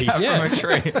a tree. Cat Yeah. from a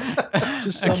tree.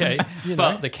 Just some, Okay, you know.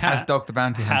 but the cat As Dog the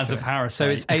Bounty has a Hunter. parasite. So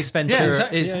it's Ace Ventura.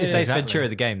 exactly. It's Yeah, Ace exactly. Ventura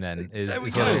the game then. Is There we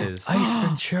what it go. is. Ace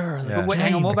Ventura. Yeah. The Wait,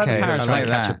 hang on, what about Okay, the I parasite? like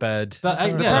Catch that. a bird. But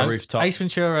on yeah, a rooftop. Ace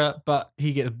Ventura, but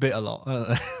he gets bit a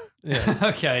lot. Yeah.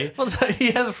 Okay, Well, so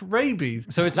he has rabies,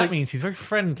 So it's that like- means he's very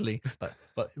friendly, but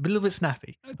a little bit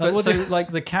snappy. but what so do-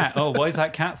 like the cat. Oh, why is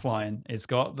that cat flying? It's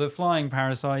got the flying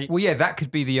parasite. Well, yeah, that could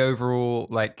be the overall,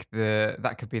 like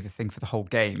that could be the thing for the whole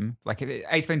game. Like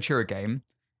Ace Ventura game,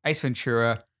 Ace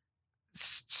Ventura,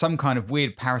 some kind of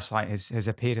weird parasite has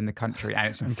appeared in the country and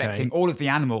it's infecting all of the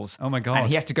animals. Oh my god! And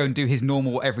he has to go and do his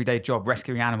normal everyday job,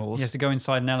 rescuing animals. He has to go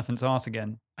inside an elephant's ass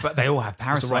again. But they all have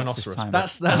parasites this rhinoceros. time.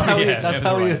 that's Oh, how yeah, that's yeah,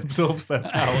 how he right. absorbs their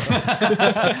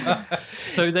power.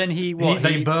 So then he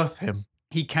They birth him.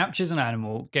 he captures an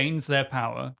animal, gains their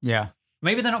power. yeah.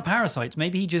 Maybe they're not parasites.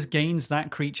 Maybe he just gains that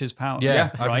creature's power.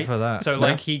 Yeah, I right. prefer that. So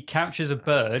like he captures a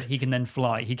bird, he can then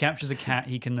fly. He captures a cat,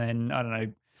 he can then I don't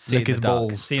know See Lick the his duck.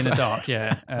 balls. see in the dark.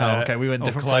 Yeah. Oh, okay, we went or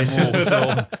different climb places. walls,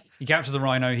 or he captures a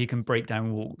rhino, he can break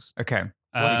down walls. Okay.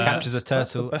 He captures a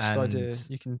That's the turtle best and idea.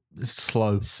 You can. It's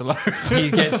slow. slow.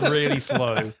 He gets really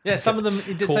slow. Yeah, some of them.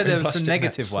 He did Caught say in there were some plastic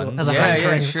negative nets or- ones. Has a Yeah,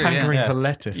 hankering, sure, yeah. hankering Yeah. for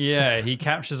lettuce. Yeah, he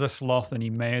captures a sloth and he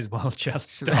may as well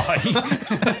just die.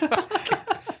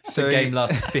 So the game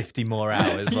lasts 50 more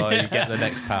hours while you get the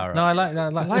next power up. No, I like that.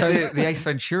 I like the Ace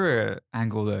Ventura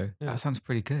angle though. Yeah. That sounds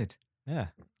pretty good. Yeah.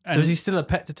 So is he still a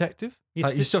pet detective? He's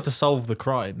Like, you still have to solve the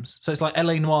crimes. So it's like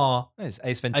L.A. Noire. It's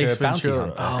Ace Ventura Ace Bounty Ventura.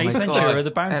 Hunter. Oh Ace my Ventura, God.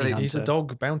 the bounty Ellie, hunter. He's a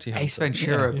dog bounty hunter. Ace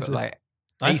Ventura, he's but a-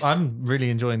 like. I'm really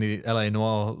enjoying the L.A.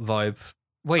 Noire vibe.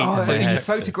 Wait, Oh, so they he,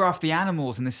 photograph the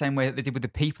animals in the same way that they did with the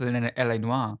people in LA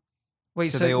Noire.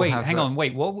 wait, so so they all wait, have hang a- on,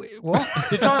 wait, what? What?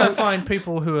 You're trying to find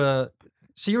people who are,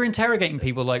 So you're interrogating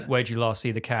people like, where'd you last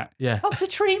see the cat? yeah. Up the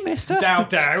tree, mister.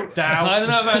 Doubt. I don't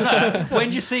know about that.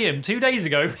 When'd you see him? 2 days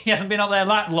ago. He hasn't been up there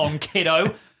that long,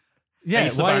 kiddo. Yeah,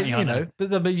 Ace the why, bounty you hunter.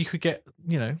 know, but you could get,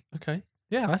 okay.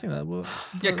 Yeah, I think that works.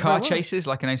 Yeah, car chases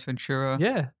like an Ace Ventura.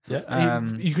 Yeah. Yeah.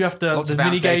 You have to, lots the of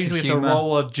mini games, outdated we have to humour.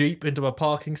 roll a Jeep into a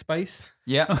parking space.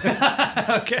 Yeah.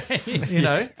 Okay. You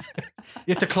know, you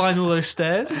have to climb all those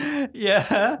stairs.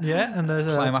 Yeah. Yeah, and there's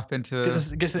Climb a, up into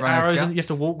gets the runner's arrows, and you have guts.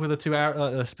 to walk with the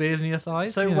two spears in your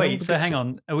thighs. So you know, all wait, the so good hang shit.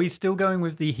 on. Are we still going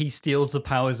with the he steals the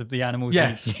powers of the animals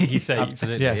Yes. he saves?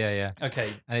 Absolutely. Yes. Yeah, yeah.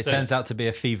 Okay. And it so turns out to be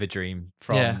a fever dream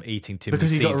from Yeah. eating too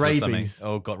Because many he got seeds or something. rabies.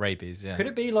 Or got rabies, yeah. could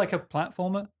it be like a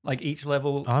platformer? Like each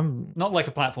level not like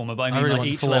a platformer, but I I mean really like want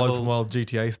each full level open world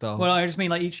GTA style. Well, I just mean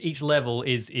like each level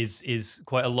is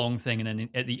quite a long thing, and then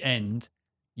at the end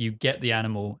you get the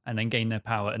animal and then gain their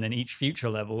power, and then each future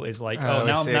level is like, Oh, I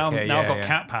now see. now Okay, now I've yeah, got yeah.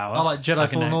 cat power. I like Jedi I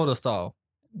can Fallen now- Order style.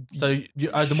 So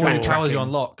the more powers you Backtracking.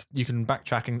 unlock, you can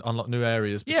backtrack and unlock new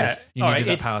areas because Yeah, you all needed right,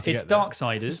 that it's, power to it's get there.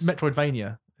 Darksiders. It's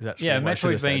Metroidvania. Is actually Yeah, what I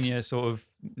should have said. Metroidvania sort of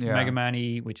Yeah. Mega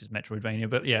Man-y, which is Metroidvania,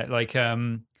 but yeah, like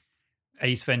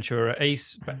Ace Ventura,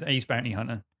 Ace Bounty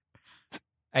Hunter.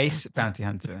 Ace Bounty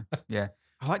Hunter. Yeah.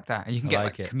 I like that. And you can I get like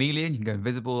like it. chameleon, you can go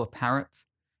invisible, a parrot.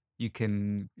 You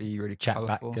can be really Chat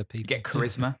back colourful. to You people. get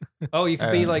charisma. Oh, you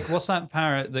could be Um, like, what's that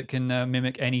parrot that can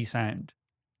mimic any sound?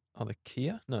 Oh, the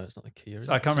Kia? No, it's not the Kia. is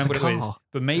So I it? can't It's remember a what it is, car.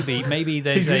 but maybe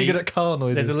there's He's really good at car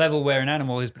noises. there's a level where an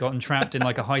animal has gotten trapped in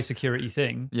like a high security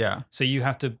thing. Yeah. So you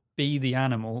have to be the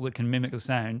animal that can mimic the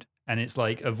sound, and it's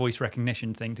like a voice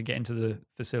recognition thing to get into the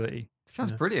facility.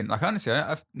 Sounds Yeah. brilliant. Like honestly,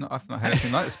 I've not heard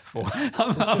anything like this before.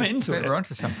 I'm into it. We're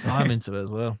onto something. I'm into it as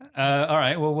well. All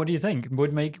right. Well, what do you think?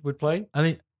 Would play? I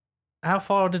mean, how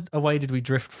far away did we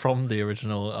drift from the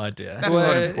original idea? That's Well,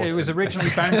 not it was important. originally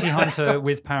Bounty Hunter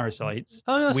with parasites.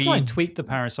 Oh, that's we fine. tweaked the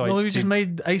parasites. Well, we to, just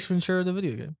made Ace Ventura the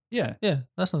video game. yeah, Yeah,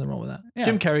 that's nothing wrong with that. Yeah.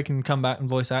 Jim Carrey can come back and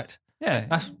voice act. yeah.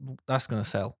 That's gonna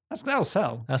sell. That'll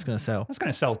sell. That's gonna sell. That's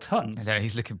going to sell I tons. don't know,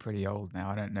 he's looking pretty old now.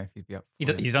 I don't know if he'd be up. He,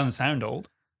 for it. he doesn't sound old.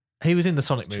 He was in the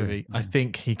Sonic That's true, movie. yeah. I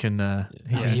think he can.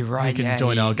 He Oh, can, you're right. He can yeah,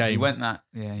 join our He game. went that.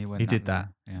 Yeah, he went. He did route,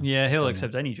 that. Yeah, he'll Done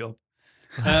accept any job.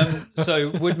 So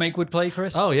would play,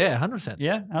 Chris? Oh yeah, 100%.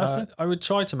 yeah, Alistair? I would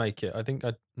try to make it. I think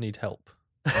I'd need help.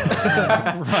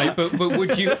 Right, but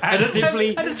would you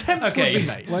actively? An attempt Okay, would be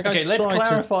made. Like, okay. I'd Let's try to-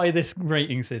 clarify this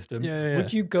rating system. Yeah.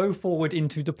 Would you go forward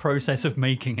into the process of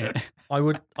making it? I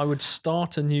would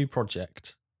start a new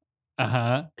project. Uh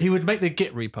huh. He would make the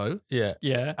Git repo Yeah,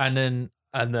 Yeah. and then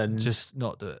and just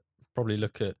not do it. probably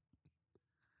look at.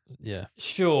 Yeah,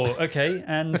 Sure. Okay.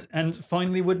 And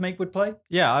finally, would play.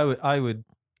 Yeah, I would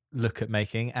look at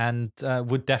making and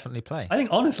would definitely play. I think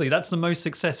honestly, that's the most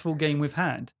successful game we've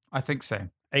had. I think so.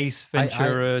 Ace I-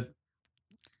 Ventura.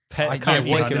 Pet I can't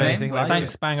Bounty think of Hunter. anything like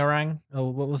Thanks, Bangarang. Oh,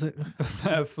 what was it?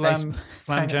 Flam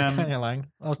Jam. Kangalang.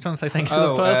 I was trying to say thanks to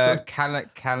Oh, the person.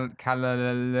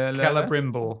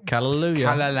 Calibrimble. Hallelujah.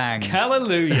 Calalang.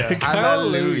 Hallelujah.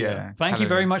 Hallelujah. Thank you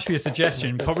very much for your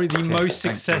suggestion. Probably the most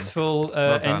Thank you. successful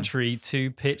Well done. entry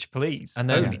to Pitch Please. And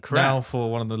then Holy crap. now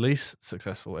for one of the least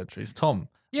successful entries, Tom.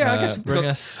 Yeah, I guess we've bring got,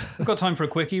 us we've got time for a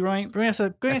quickie, right? bring us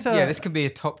a Yeah, this could be a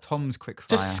top Tom's quick fire.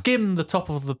 just skim the top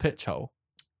of the pitch hole.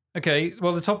 Okay,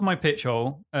 well, the top of my pitch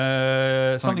hole,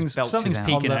 something's belches something's out.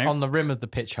 peeking out. on the rim of the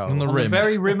pitch hole. On the On rim. the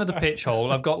very rim of the pitch hole,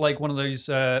 I've got like one of those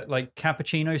like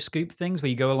cappuccino scoop things where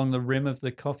you go along the rim of the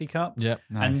coffee cup. Yep.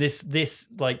 Nice. And this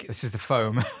like This is the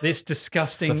foam. this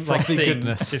disgusting The like frothy thing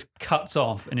goodness. just cuts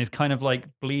off and is kind of like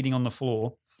bleeding on the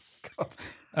floor.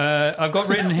 I've got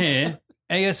written here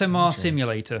ASMR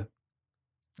simulator.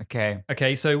 Okay.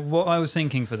 Okay, so what I was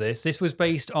thinking for this was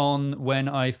based on when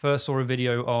I first saw a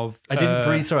video of. I didn't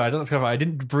breathe. Sorry, I don't know. I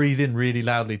didn't breathe in really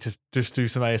loudly to just do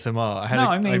some ASMR. I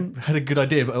had a good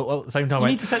idea, but at the same time, You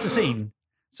need to set the scene.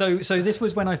 So this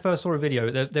was when I first saw a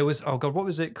video. There was, oh God, what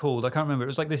was it called? I can't remember. It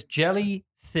was like this jelly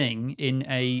thing in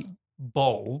a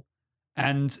bowl,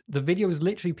 and the video was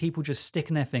literally people just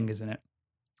sticking their fingers in it.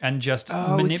 and just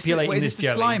Oh, manipulating is this the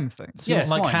jelly. slime thing? So not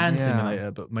like slime. Hand Yeah.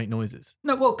 Simulator, but make noises.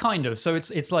 No, well, kind of. So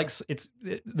it's like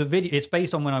the video. It's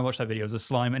based on when I watched that video. It was a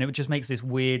slime, and it just makes this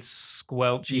weird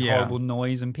squelchy, Yeah. horrible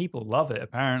noise, and people love it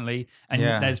apparently. And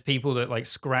Yeah. there's people that like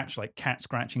scratch like cat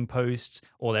scratching posts,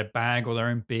 or their bag, or their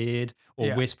own beard, or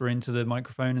Yeah. whisper into the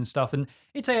microphone and stuff. And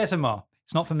it's ASMR.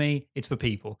 It's not for me. It's for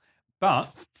people.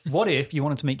 But what if you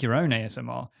wanted to make your own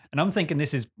ASMR? And I'm thinking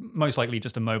this is most likely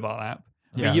just a mobile app.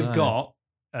 Yeah. But you've Right. got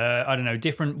I don't know,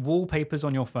 different wallpapers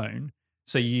on your phone.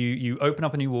 So you open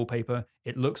up a new wallpaper,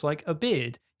 it looks like a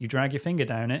beard. You drag your finger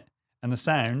down it, and the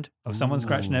sound of someone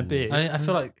scratching their beard. I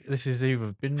feel like this is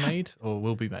either been made or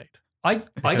will be made. I don't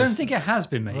because- think it has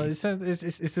been made. Well, it's a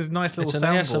nice little It's an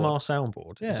soundboard. ASMR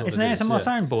soundboard. Yeah. is what It's it an is, ASMR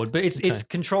yeah. soundboard, but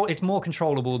it's more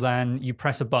controllable than you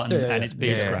press a button Yeah, and it's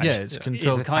beard yeah. scratch. Yeah, it's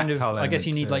controlled. It's kind of. tactile I guess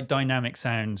you element need to it. like dynamic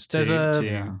sounds. To, There's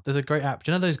to- a great app.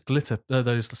 Do you know those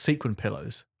those sequin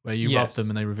pillows where you rub Yes. them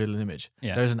and they reveal an image?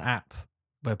 Yeah. There's an app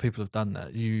where people have done that.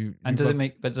 and does it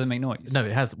make noise? No,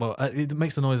 it has. Well, it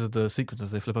makes the noise of the sequins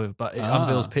as they flip over, but it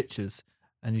unveils pictures,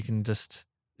 and you can just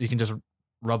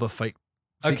rub a fake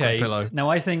sequin Okay. pillow. Now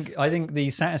I think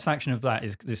the satisfaction of that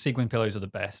is the sequin pillows are the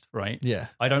best, right? Yeah,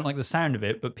 I don't like the sound of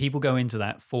it, but people go into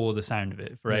that for the sound of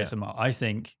it, for Yeah. ASMR. I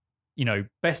think,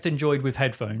 best enjoyed with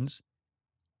headphones,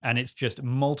 and it's just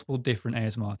multiple different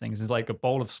ASMR things. It's like a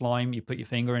bowl of slime, you put your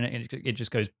finger in it, and it just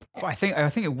goes, But I think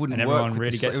it wouldn't And work. everyone with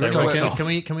really the gets it their wouldn't rocks work.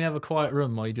 off. can we have a quiet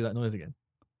room while you do that noise again?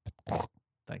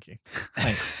 Thank you.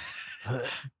 Thanks.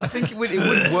 I think it would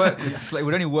work with. It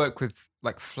would only work with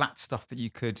like flat stuff that you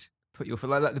could put your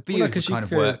like the beard Well, would because kind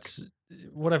of work.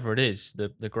 whatever it is,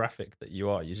 the graphic that you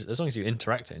are, as long as you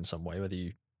interact it in some way, whether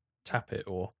you tap it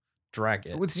or drag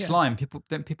it. But with slime,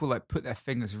 people like put their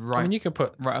fingers right I mean, you can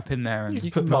put right up in there, and you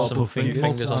Put can put multiple some fingers,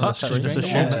 fingers on the touch, touch just a screen.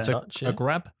 shoot, Yeah. it's Touch, a yeah.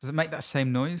 grab. does it make that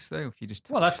same noise though? If you just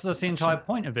well, that's the entire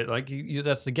point of it. Like,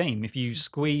 that's the game. If you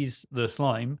squeeze the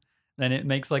slime, then it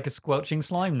makes like a squelching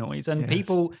slime noise, and Yes.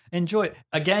 people enjoy it.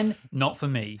 Again, not for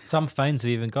me. Some phones have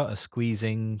even got a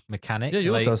squeezing mechanic. Yeah,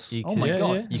 yours like, does. You Oh my can,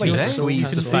 God. You Wait, can really?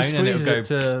 squeeze the You phone and it'll squeeze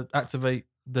go. it to activate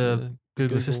the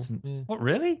Google Assistant. Yeah. What,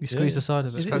 really? You squeeze Yeah. the side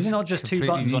of Is it. it That's not just two completely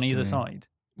buttons on new to either me. side?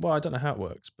 Well, I don't know how it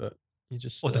works, but you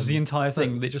just. Or does the entire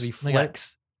thing literally just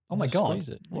flex? Oh my just God. squeeze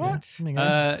it. what?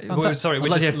 Sorry, we're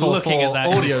I'd like just to looking at that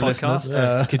in audio this podcast.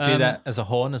 listeners. Could do Um, that as a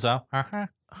horn as well.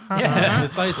 Yeah.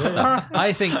 There's loads of stuff.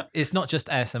 I think it's not just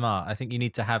ASMR. I think you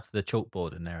need to have the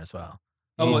chalkboard in there as well.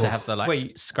 You need to have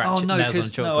the scratch no, nails on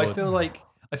 'cause- chalkboard. no,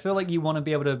 I feel like you want to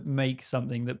be able to make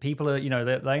something that people are,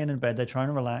 they're laying in bed, they're trying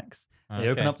to relax, they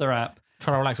open Okay. up their app.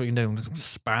 Trying to relax, what you can do,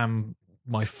 spam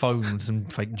my phone with some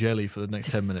fake jelly for the next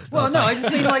 10 minutes. Well, no, I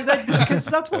just mean like that because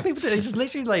that's what people do. They just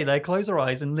literally lay there, close their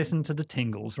eyes, and listen to the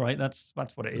tingles. Right? That's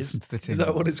what it is. Is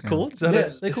that what it's called? Is Yeah,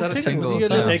 that they're is called that a tingles.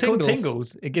 tingle? They're called Tingles.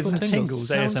 tingles. It gives them tingles.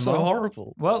 Sounds ASMR. so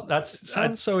horrible. Well, that's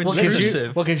Sounds so What gives,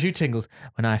 intrusive. what gives you tingles?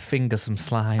 When I finger some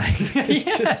slime. It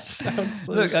just sounds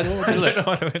so Look,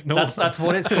 sordid. that's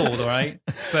what it's called, all right.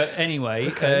 But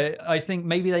anyway, I think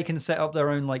maybe they can set up their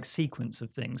own like sequence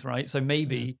of things, right? So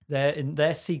maybe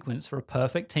their sequence for a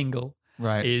perfect tingle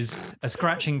Right. is a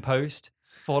scratching post,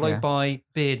 followed Yeah. by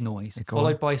beard noise, Go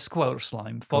followed on. by squelch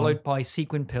slime, followed by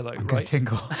sequin pillow, I'm gonna right?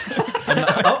 tingle.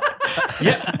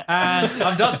 Yeah, and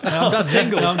I'm done. I'm done.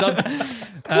 Tingles. I'm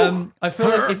done. I feel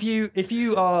like if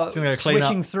you are Just gonna go clean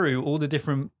swishing through all the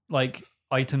different like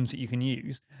items that you can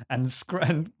use, and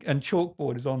and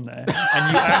chalkboard is on there,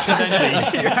 and you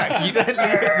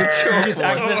accidentally just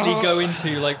accidentally go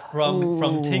into like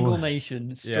from Tingle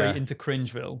Nation straight Yeah. into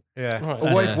Cringeville. Yeah. Right.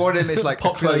 Or what if it's like a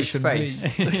closed Population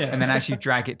face, Yeah. and then as you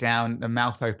drag it down, the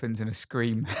mouth opens in a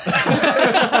scream.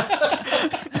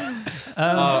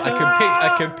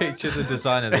 I can picture the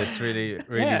design of this really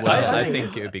Yeah, well. I I think-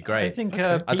 think it would be great. I think I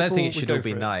don't people think it would should go all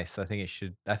be for it. nice. I think it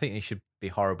should be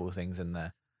horrible things in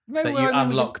there Maybe that we- you maybe we could-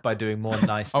 unlock by doing more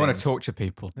nice I want to things. torture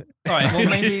people. All right, well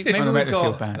maybe I want to make we've them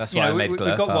feel got bad. That's you why know, I made we've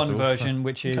Glurp got one after all. version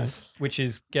which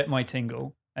is get my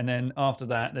tingle, and then after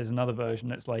that there's another version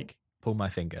that's like Pull my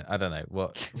finger. I don't know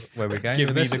where we're going. give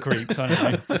with me this. the creeps. I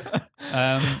don't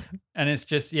know. And it's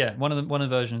just one of the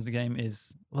versions of the game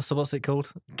is What's it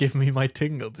called? Give me my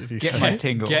tingle, did you Get say? my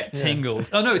tingle. Get Tingled.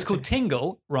 Oh no, it's called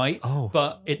Tingle, right? Oh.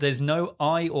 But there's no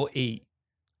I or E,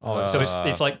 Oh, so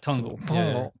it's like Tungle.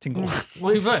 Yeah. Tingle.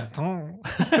 What are you doing?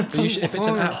 But if it's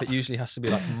an app, it usually has to be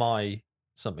like my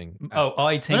something. app. Oh,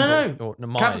 I Tingle. No. Or no,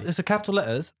 my. It's a capital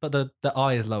letters, but the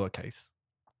I is lowercase.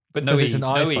 But no Because E. it's an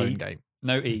no iPhone E. game.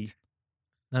 No E.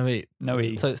 No E. No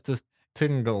E. So it's just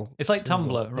tingle. It's like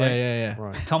Tumblr, right? Yeah.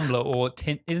 Right. Tumblr or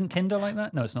isn't Tinder like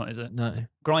that? No, it's not, is it? No.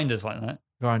 Grindr's like that.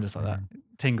 Grinders like that.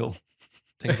 Tingle.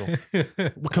 Tingle.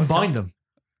 We'll combine them.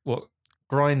 What?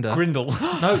 Grinder. Grindle.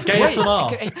 No, gay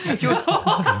SMR. If you're,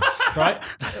 Right?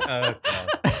 Oh,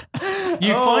 God.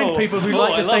 You find people who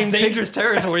like the same dangerous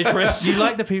territory, Chris. You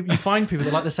like the people. You find people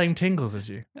that like the same tingles as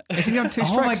you. isn't he on 2 Oh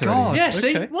strikes? my already? God. Yeah.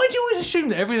 See, okay. why do you always assume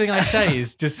that everything I say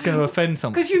is just going to offend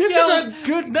someone? 'Cause you it's yelled- just a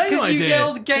good name Because you idea.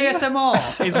 yelled gay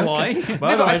SMR is why. My No, but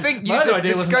other I think my you- other the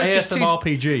idea was an scope is too- ASMR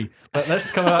PG. But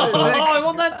let's come out. Oh, to I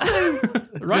want that too.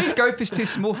 The scope is too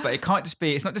small for it. It can't just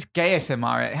be. It's not just gay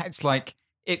SMR. It's like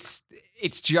it's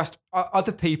just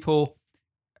other people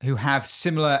who have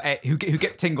similar who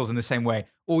get tingles in the same way,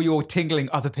 or you're tingling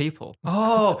other people.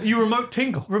 Oh, you remote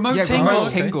tingle. Remote Yeah, tingle. remote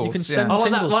Okay. tingles. You can yeah. send I like that,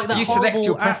 tingles. like that You select horrible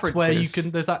your app where you preferences.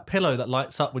 can. There's that pillow that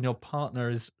lights up when your partner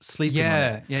is sleeping. on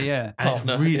it. Yeah. And it's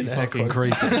Partner really in air fucking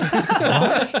quotes. creepy.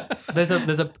 What?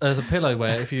 There's a pillow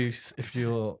where if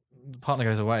your partner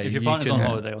goes away, If your you partner's can, on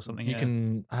holiday or something, you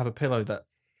can have a pillow that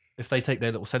if they take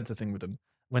their little sensor thing with them,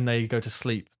 when they go to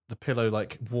sleep, the pillow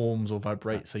like warms or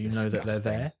vibrates, so you know that they're disgusting.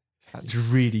 there. It's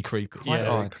really creepy. Yeah.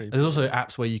 odd. There's also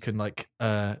apps where you can like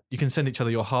you can send each other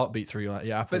your heartbeat through your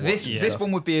Apple But Watch. this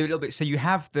one would be a little bit. So you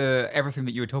have the everything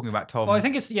that you were talking about, Tom. Well, I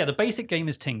think it's the basic game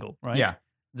is Tingle, right? Yeah.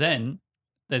 Then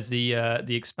there's the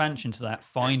expansion to that,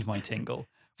 Find My Tingle,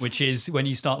 which is when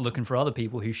you start looking for other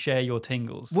people who share your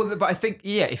tingles. Well, but I think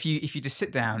if you just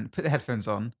sit down, put the headphones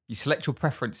on, you select your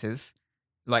preferences,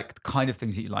 like the kind of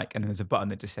things that you like, and then there's a button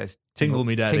that just says Tingle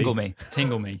me, daddy. Tingle me.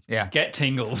 Tingle me. Yeah. Get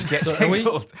tingled. Get So are we-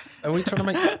 tingled. Are we trying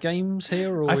to make games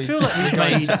here? Or I feel like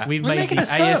we've We're made making the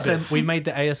a service. we made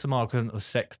the ASMR equivalent of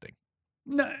sexting.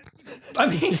 No, I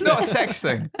mean It's not a sex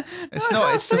thing. It's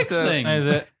not. It's just a. thing. Is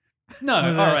it? No, all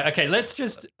Is right, it? okay. Let's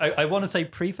just. I want to say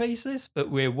preface this, but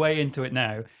we're way into it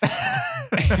now.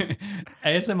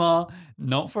 ASMR,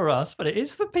 not for us, but it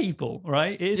is for people,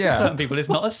 right? It is Yeah. for certain people. It's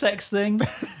not a sex thing.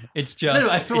 It's just.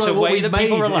 I feel it's like a what way we've that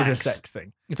people made relax. is a sex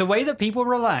thing. It's a way that people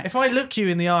relax. If I look you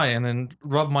in the eye and then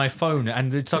rub my phone, and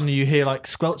then suddenly you hear like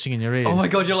squelching in your ears. Oh my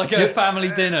god, you're like at a family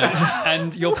dinner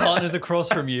and your partner's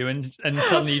across from you and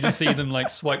suddenly you just see them like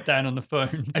swipe down on the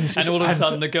phone and, she's- all of a and-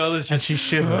 sudden the girl is And just she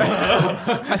shivers.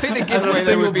 I think the and a giveaway there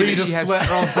single would be bead that of she has. sweat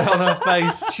rolls down her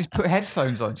face. She's put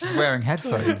headphones on. She's wearing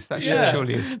headphones. That Yeah.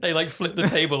 surely is. they like flip the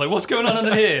table like what's going on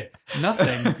under here?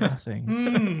 Nothing.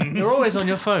 Nothing. You're always on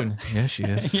your phone. Yeah, she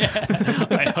is. Yeah.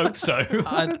 I hope so.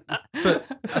 But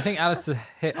I think Alistair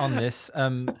hit on this.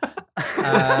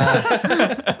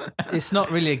 It's not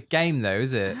really a game, though,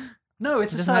 is it? No,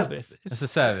 it's a doesn't have- service. It's a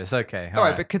service. Okay. All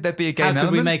right, but could there be a game? how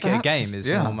could we element, make it a perhaps? game? Is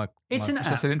yeah. more my. It's an app.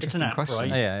 That's an It's interesting app, question. right?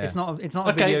 Yeah, yeah. It's not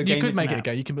a video Okay, game. you could it's make an it a app.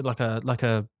 game. You can put like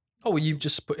a Oh, well, you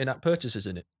just put in-app purchases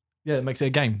in it. yeah, it makes it a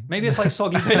game. Maybe it's like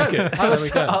Soggy Biscuit. I was,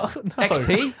 There we go. no.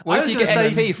 XP? What I if was you gonna get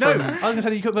say, XP from? No, I was gonna say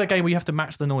that you could play a game where you have to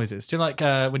match the noises. Do you know, like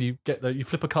when you get you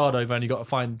flip a card over and you got to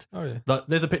find Oh, yeah. like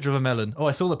there's a picture of a melon. Oh,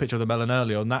 I saw the picture of the melon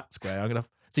earlier on that square. I'm gonna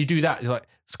so you do that. You're like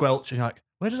squelch, and you're like,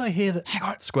 where did I hear that? Hang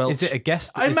on, squelch. Is it a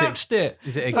guess? I is matched it.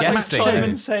 Is it a Like guess Matt thing? Simon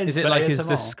though? says, Is it but like is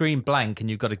the ASMR? screen blank and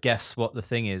you've got to guess what the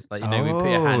thing is? Like we put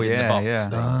your Oh, hand in the yeah, box. yeah.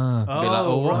 Thing. Ah. Be like,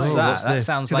 oh, what's right. that? What's That this?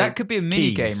 sounds So like that could be a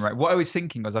mini keys. game, right? What I was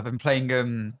thinking was I've been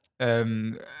playing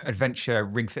Adventure,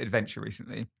 Ring Fit Adventure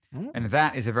recently, and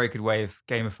that is a very good way of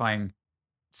gamifying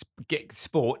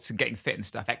sports and getting fit and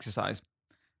stuff, exercise.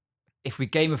 If we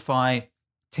gamify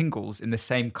tingles in the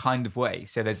same kind of way,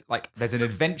 so there's an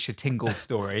adventure tingle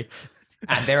story,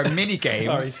 and there are mini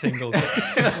games. Sorry, tingles.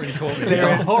 Really caught me. It's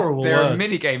a horrible There are word.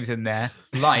 mini games in there,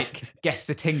 like Guess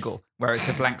the Tingle, where it's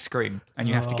a blank screen and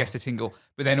you have to guess the tingle.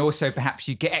 But then also perhaps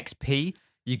you get XP.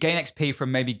 You gain XP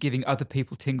from maybe giving other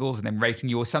people tingles and then rating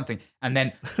you or something. And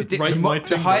then Rate my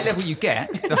the higher level you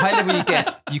get,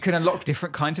 you can unlock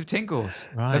different kinds of tingles.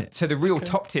 Right. So the real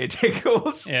top tier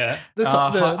tingles. Yeah. The are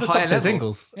top, the higher top tier level.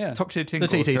 tingles. Yeah. Top tier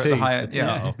tingles. TTTs. are the higher,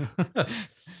 Yeah.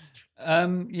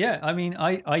 Yeah, I mean,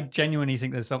 I genuinely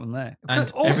think there's something there.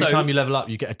 And also, every time you level up,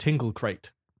 you get a tingle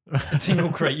crate. a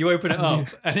tingle crate, you open it up,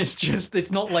 and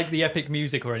it's not like the epic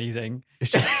music or anything.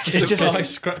 It's just It's just Guy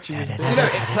scratching his You know,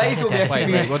 it plays all the epic Wait,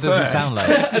 music what does it first, sound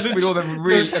like? with all the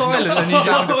really silence and obnoxious you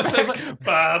sound So it's effects. like,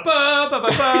 ba, ba, ba,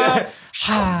 ba, ba.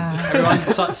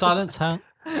 Everyone, silence. How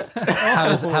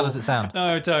does it sound?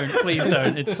 No, don't. Please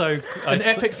don't. It's so an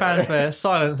epic fanfare,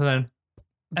 silence, and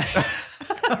then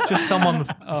just someone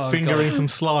fingering some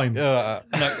slime. No,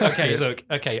 okay, look,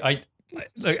 look,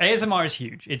 ASMR is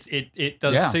huge. It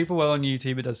does Yeah. super well on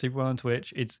YouTube. It does super well on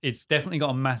Twitch. It's definitely got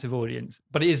a massive audience,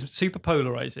 but it is super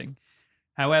polarizing.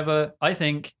 However, I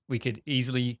think we could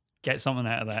easily get something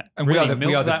out of that. And really we are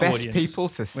milk the that best audience. people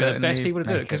to We're the certainly best people to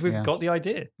do it make because we've yeah. got the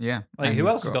idea. Yeah. Like, And who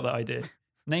we've else has got that idea?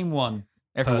 Name one.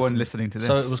 Everyone person? listening to this.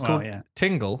 So it was Well, called yeah.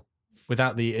 Tingle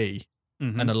without the E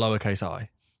Mhm. and a lowercase I.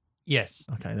 Yes.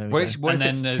 Okay, there we What go. if And then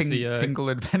it's there's the, Tingle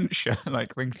Adventure,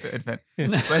 like Ring Fit Adventure?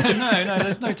 no,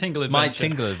 there's no Tingle Adventure. My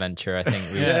Tingle Adventure, I think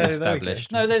we Yeah, there we go.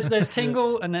 established. No, there's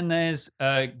Tingle, and then there's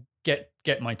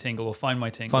get my Tingle or find my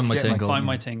Tingle. Find my Get my tingle. Find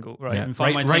my Tingle, right? Yeah. And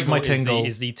find Rate my my tingle, tingle.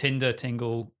 is the Tinder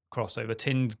Tingle crossover.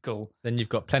 Tingle, Then you've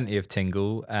got plenty of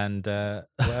Tingle and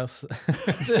what else?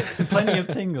 plenty of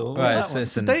Tingle. Right, What's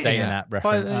it's that a dating dating app. app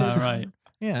reference. one? Right.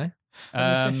 Yeah.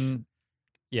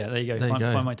 Yeah, there you go. There you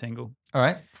go. Find my Tingle. All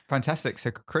right, fantastic.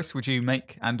 So, Chris, would you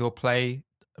make and/or play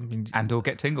I mean, and/or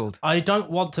get tingled? I don't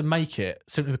want to make it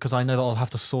simply because I know that I'll have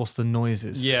to source the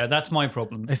noises. Yeah, that's my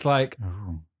problem. It's like,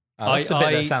 Oh. Oh, that's the bit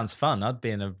I- that sounds fun. I'd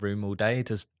be in a room all day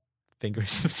just fingering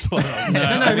some slime.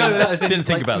 No, no, as in, Didn't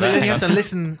think like, about then that. You have to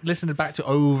listen back to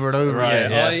over and over Right.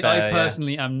 again. Yeah, I fair, yeah.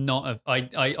 personally am not. I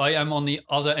am on the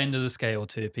other end of the scale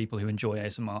to people who enjoy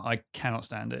ASMR. I cannot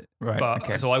stand it. Right. But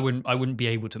okay. so I wouldn't be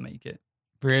able to make it.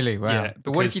 Really? Wow. Yeah,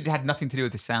 but what if because- you had nothing to do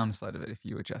with the sound side of it? If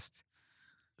you were just,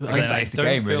 I I guess Then that is the don't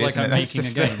game, feel really. like isn't I'm it? That's making a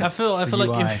just game. the- I feel the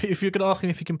like UI. if you could ask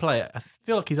him if he can play it, I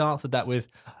feel like he's answered that with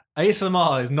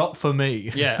ASMR is not for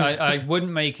me. Yeah, I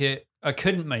wouldn't make it. I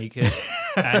couldn't make it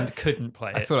and couldn't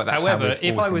play it. I feel like that's how However,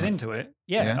 we've if always I was done it. into it,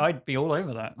 yeah, Yeah. I'd be all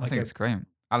over that. I think it's great.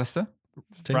 Alistair?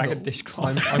 brag Tingle. of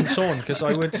dishcloth. I'm torn because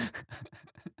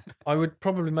I would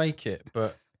probably make it,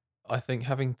 but I think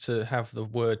having to have the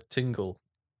word tingle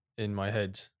in my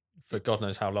head for God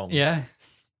knows how long Yeah,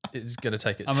 is going to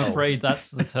take its I'm toll. afraid that's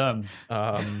the term And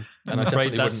I'm I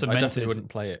afraid definitely that's wouldn't, I definitely cemented. wouldn't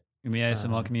play it. in the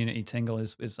ASMR Um, community. Tingle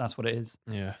is that's what it is.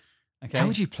 Yeah. Okay. How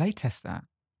would you play test that?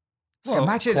 Well,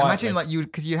 imagine quietly. like you,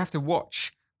 because you have to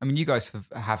watch. I mean, you guys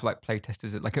have like play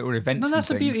testers at like or events. No, that's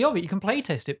the and beauty things. of it. You can play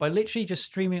test it by literally just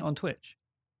streaming it on Twitch.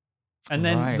 And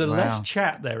then Right, the less wow.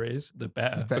 chat there is, the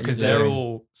better. The better Because you they're do.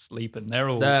 all sleeping. They're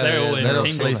all in all Tingle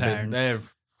sleeping. Town. They're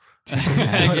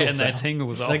They're getting their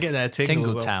tingles off. they're getting their tingles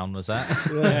Tingle off. Town was that?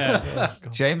 Yeah.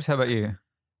 James, how about you?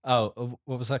 Oh,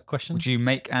 what was that question? Would you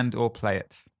make and or play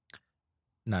it?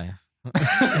 No. No.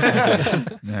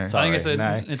 I think it's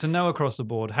no. it's a no across the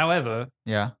board. However,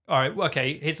 Yeah. all right,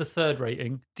 okay, here's a third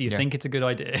rating. Do you Yeah. think it's a good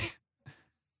idea?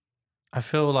 I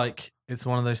feel like it's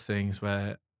one of those things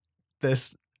where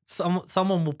there's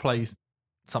someone will play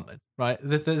something, right?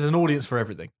 There's an audience for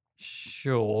everything.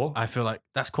 Sure. I feel like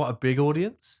that's quite a big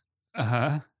audience.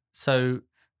 Uh-huh. So,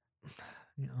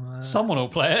 Someone will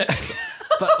play it.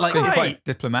 but like, Being Great. quite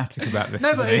diplomatic about this. no,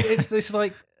 isn't but he? it's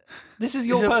like This is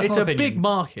your it's a, personal it's a opinion. big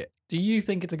market. Do you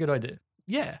think it's a good idea?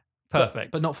 Yeah,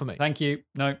 Perfect. but not for me. Thank you.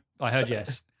 No, I heard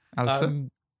yes. Alistair?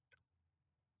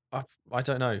 I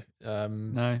don't know.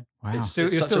 No. Wow. It's still,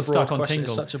 It's you're such still a broad stuck on question.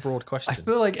 Tingle. It's such a broad question. I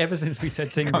feel like ever since we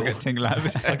said Can't Tingle, get tingle out of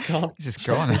his I head. can't He's just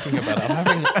stop gone. thinking about it.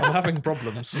 I'm having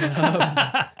problems.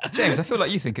 James, I feel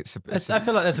like you think it's. I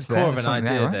feel like there's a it's there, core of there's an something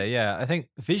idea there, there, right? Yeah, I think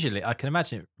visually, I can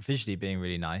imagine it visually being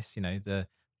really nice. You know, the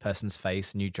person's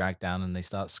face and you drag down and they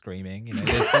start screaming. You know,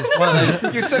 there's one of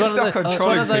those. You're so it's one of stuck the- on it's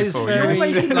trolling one of those people. very You're just-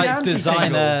 making the like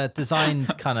anti-tingle.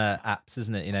 designed kind of apps,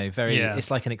 isn't it? You know, very. Yeah.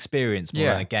 It's like an experience more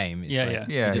Yeah. than a game. It's Yeah, like yeah.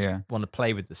 Yeah, You just yeah. want to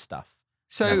play with the stuff.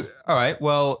 So, Yes. all right.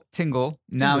 Well, Tingle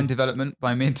now in development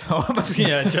by me and Tom.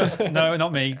 yeah, just no,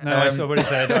 not me. No, I already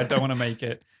said I don't want to make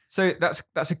it. So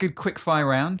that's a good quick fire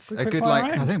round. Good a quick good fire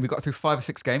like round. I think we got through 5 or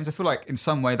 6 games. I feel like in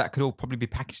some way that could all probably be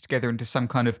packaged together into some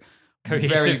kind of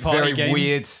Cohesive very party very game.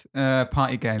 weird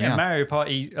party game. Yeah, Yeah, Mario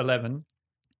Party 11.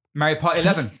 Mario Party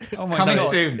 11 Oh my coming god.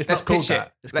 soon. It's Let's not called pitch that.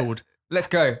 it. It's called Let's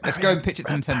go. Let's go and pitch it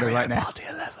to Nintendo right now. Party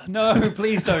 11. No,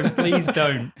 please don't. Please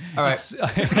don't. All right.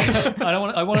 I don't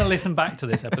want. I want to listen back to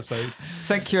this episode.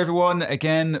 Thank you everyone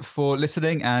again for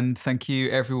listening, and thank you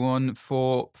everyone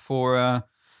for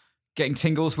getting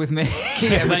tingles with me.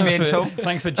 Yeah, with me and Tom.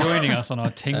 Thanks for joining us on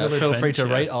our Tingle Feel free to adventure.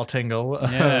 rate our tingle.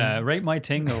 Yeah, rate my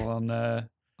Tingle on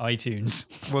iTunes.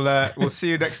 We'll see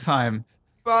you next time.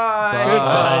 Bye. Bye.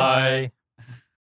 Goodbye.